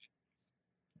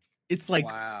 It's like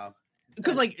Wow.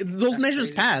 because like those That's measures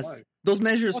crazy as pass. fuck. Those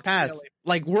measures Fuck pass. LA.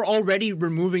 Like we're already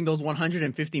removing those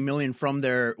 150 million from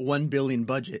their 1 billion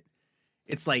budget.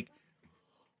 It's like,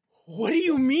 what do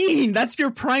you mean? That's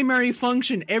your primary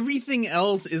function. Everything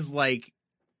else is like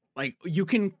you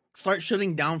can start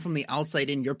shutting down from the outside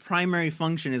in. Your primary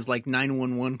function is like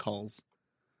 911 calls.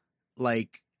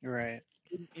 Like, Right.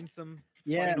 In some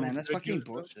Yeah, final man. That's good fucking news,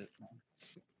 though. bullshit. Man.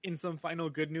 In some final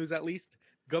good news, at least,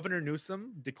 Governor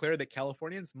Newsom declared that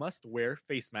Californians must wear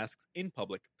face masks in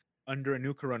public under a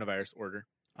new coronavirus order.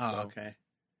 oh, So, okay.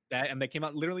 That came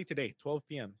out literally today, 12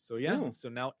 p.m. So yeah, Ooh. so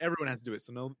now everyone has to do it.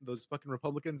 So no, those fucking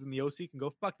Republicans in the OC can go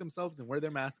fuck themselves and wear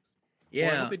their masks. Or I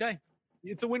Yeah. hope they die.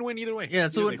 It's a win-win either way. Yeah,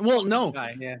 so Either they well, fucking no.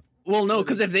 die. Yeah. Well, no, Well,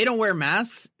 because if they don't wear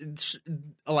masks,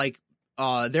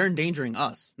 they're endangering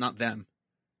us, not them.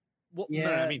 Well, Yeah.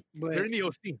 no, I mean, but they're in the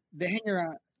OC. they hang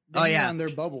around. They Oh, hang yeah. around their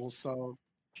bubbles, so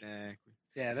Exactly.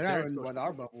 yeah, they're They're not in so- with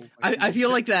our bubble. I feel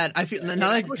like that. I feel Yeah. now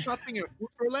When I that go shopping at Food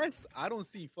for Less, I don't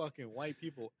see fucking white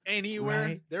people anywhere.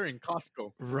 Right. They're in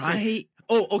Costco. right.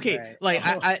 Oh, okay. Right. Like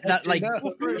Oh, I that that's like enough.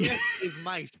 Food for Less is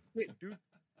my shit, dude.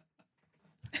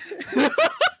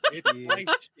 It's Yeah. my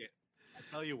shit. I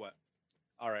tell you what.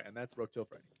 All right, and that's Broke Till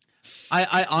Friday.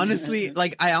 I honestly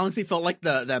I honestly felt like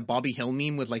that Bobby Hill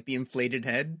meme with like the inflated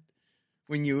head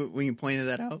when you pointed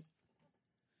that out.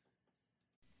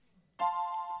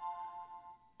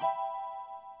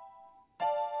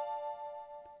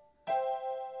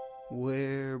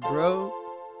 We're broke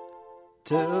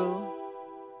till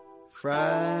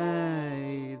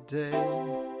Friday.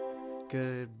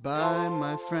 Goodbye,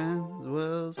 my friends.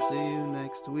 We'll see you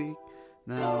next week.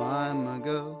 Now I'ma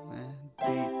go and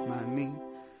beat my meat.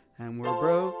 And we're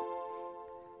broke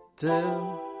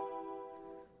till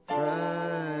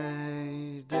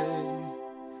Friday.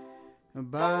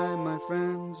 Goodbye, my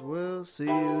friends. We'll see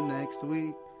you next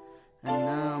week. And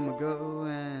now I'ma go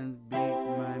and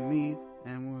beat my meat.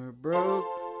 And we're broke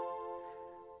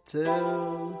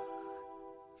till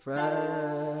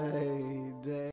Friday.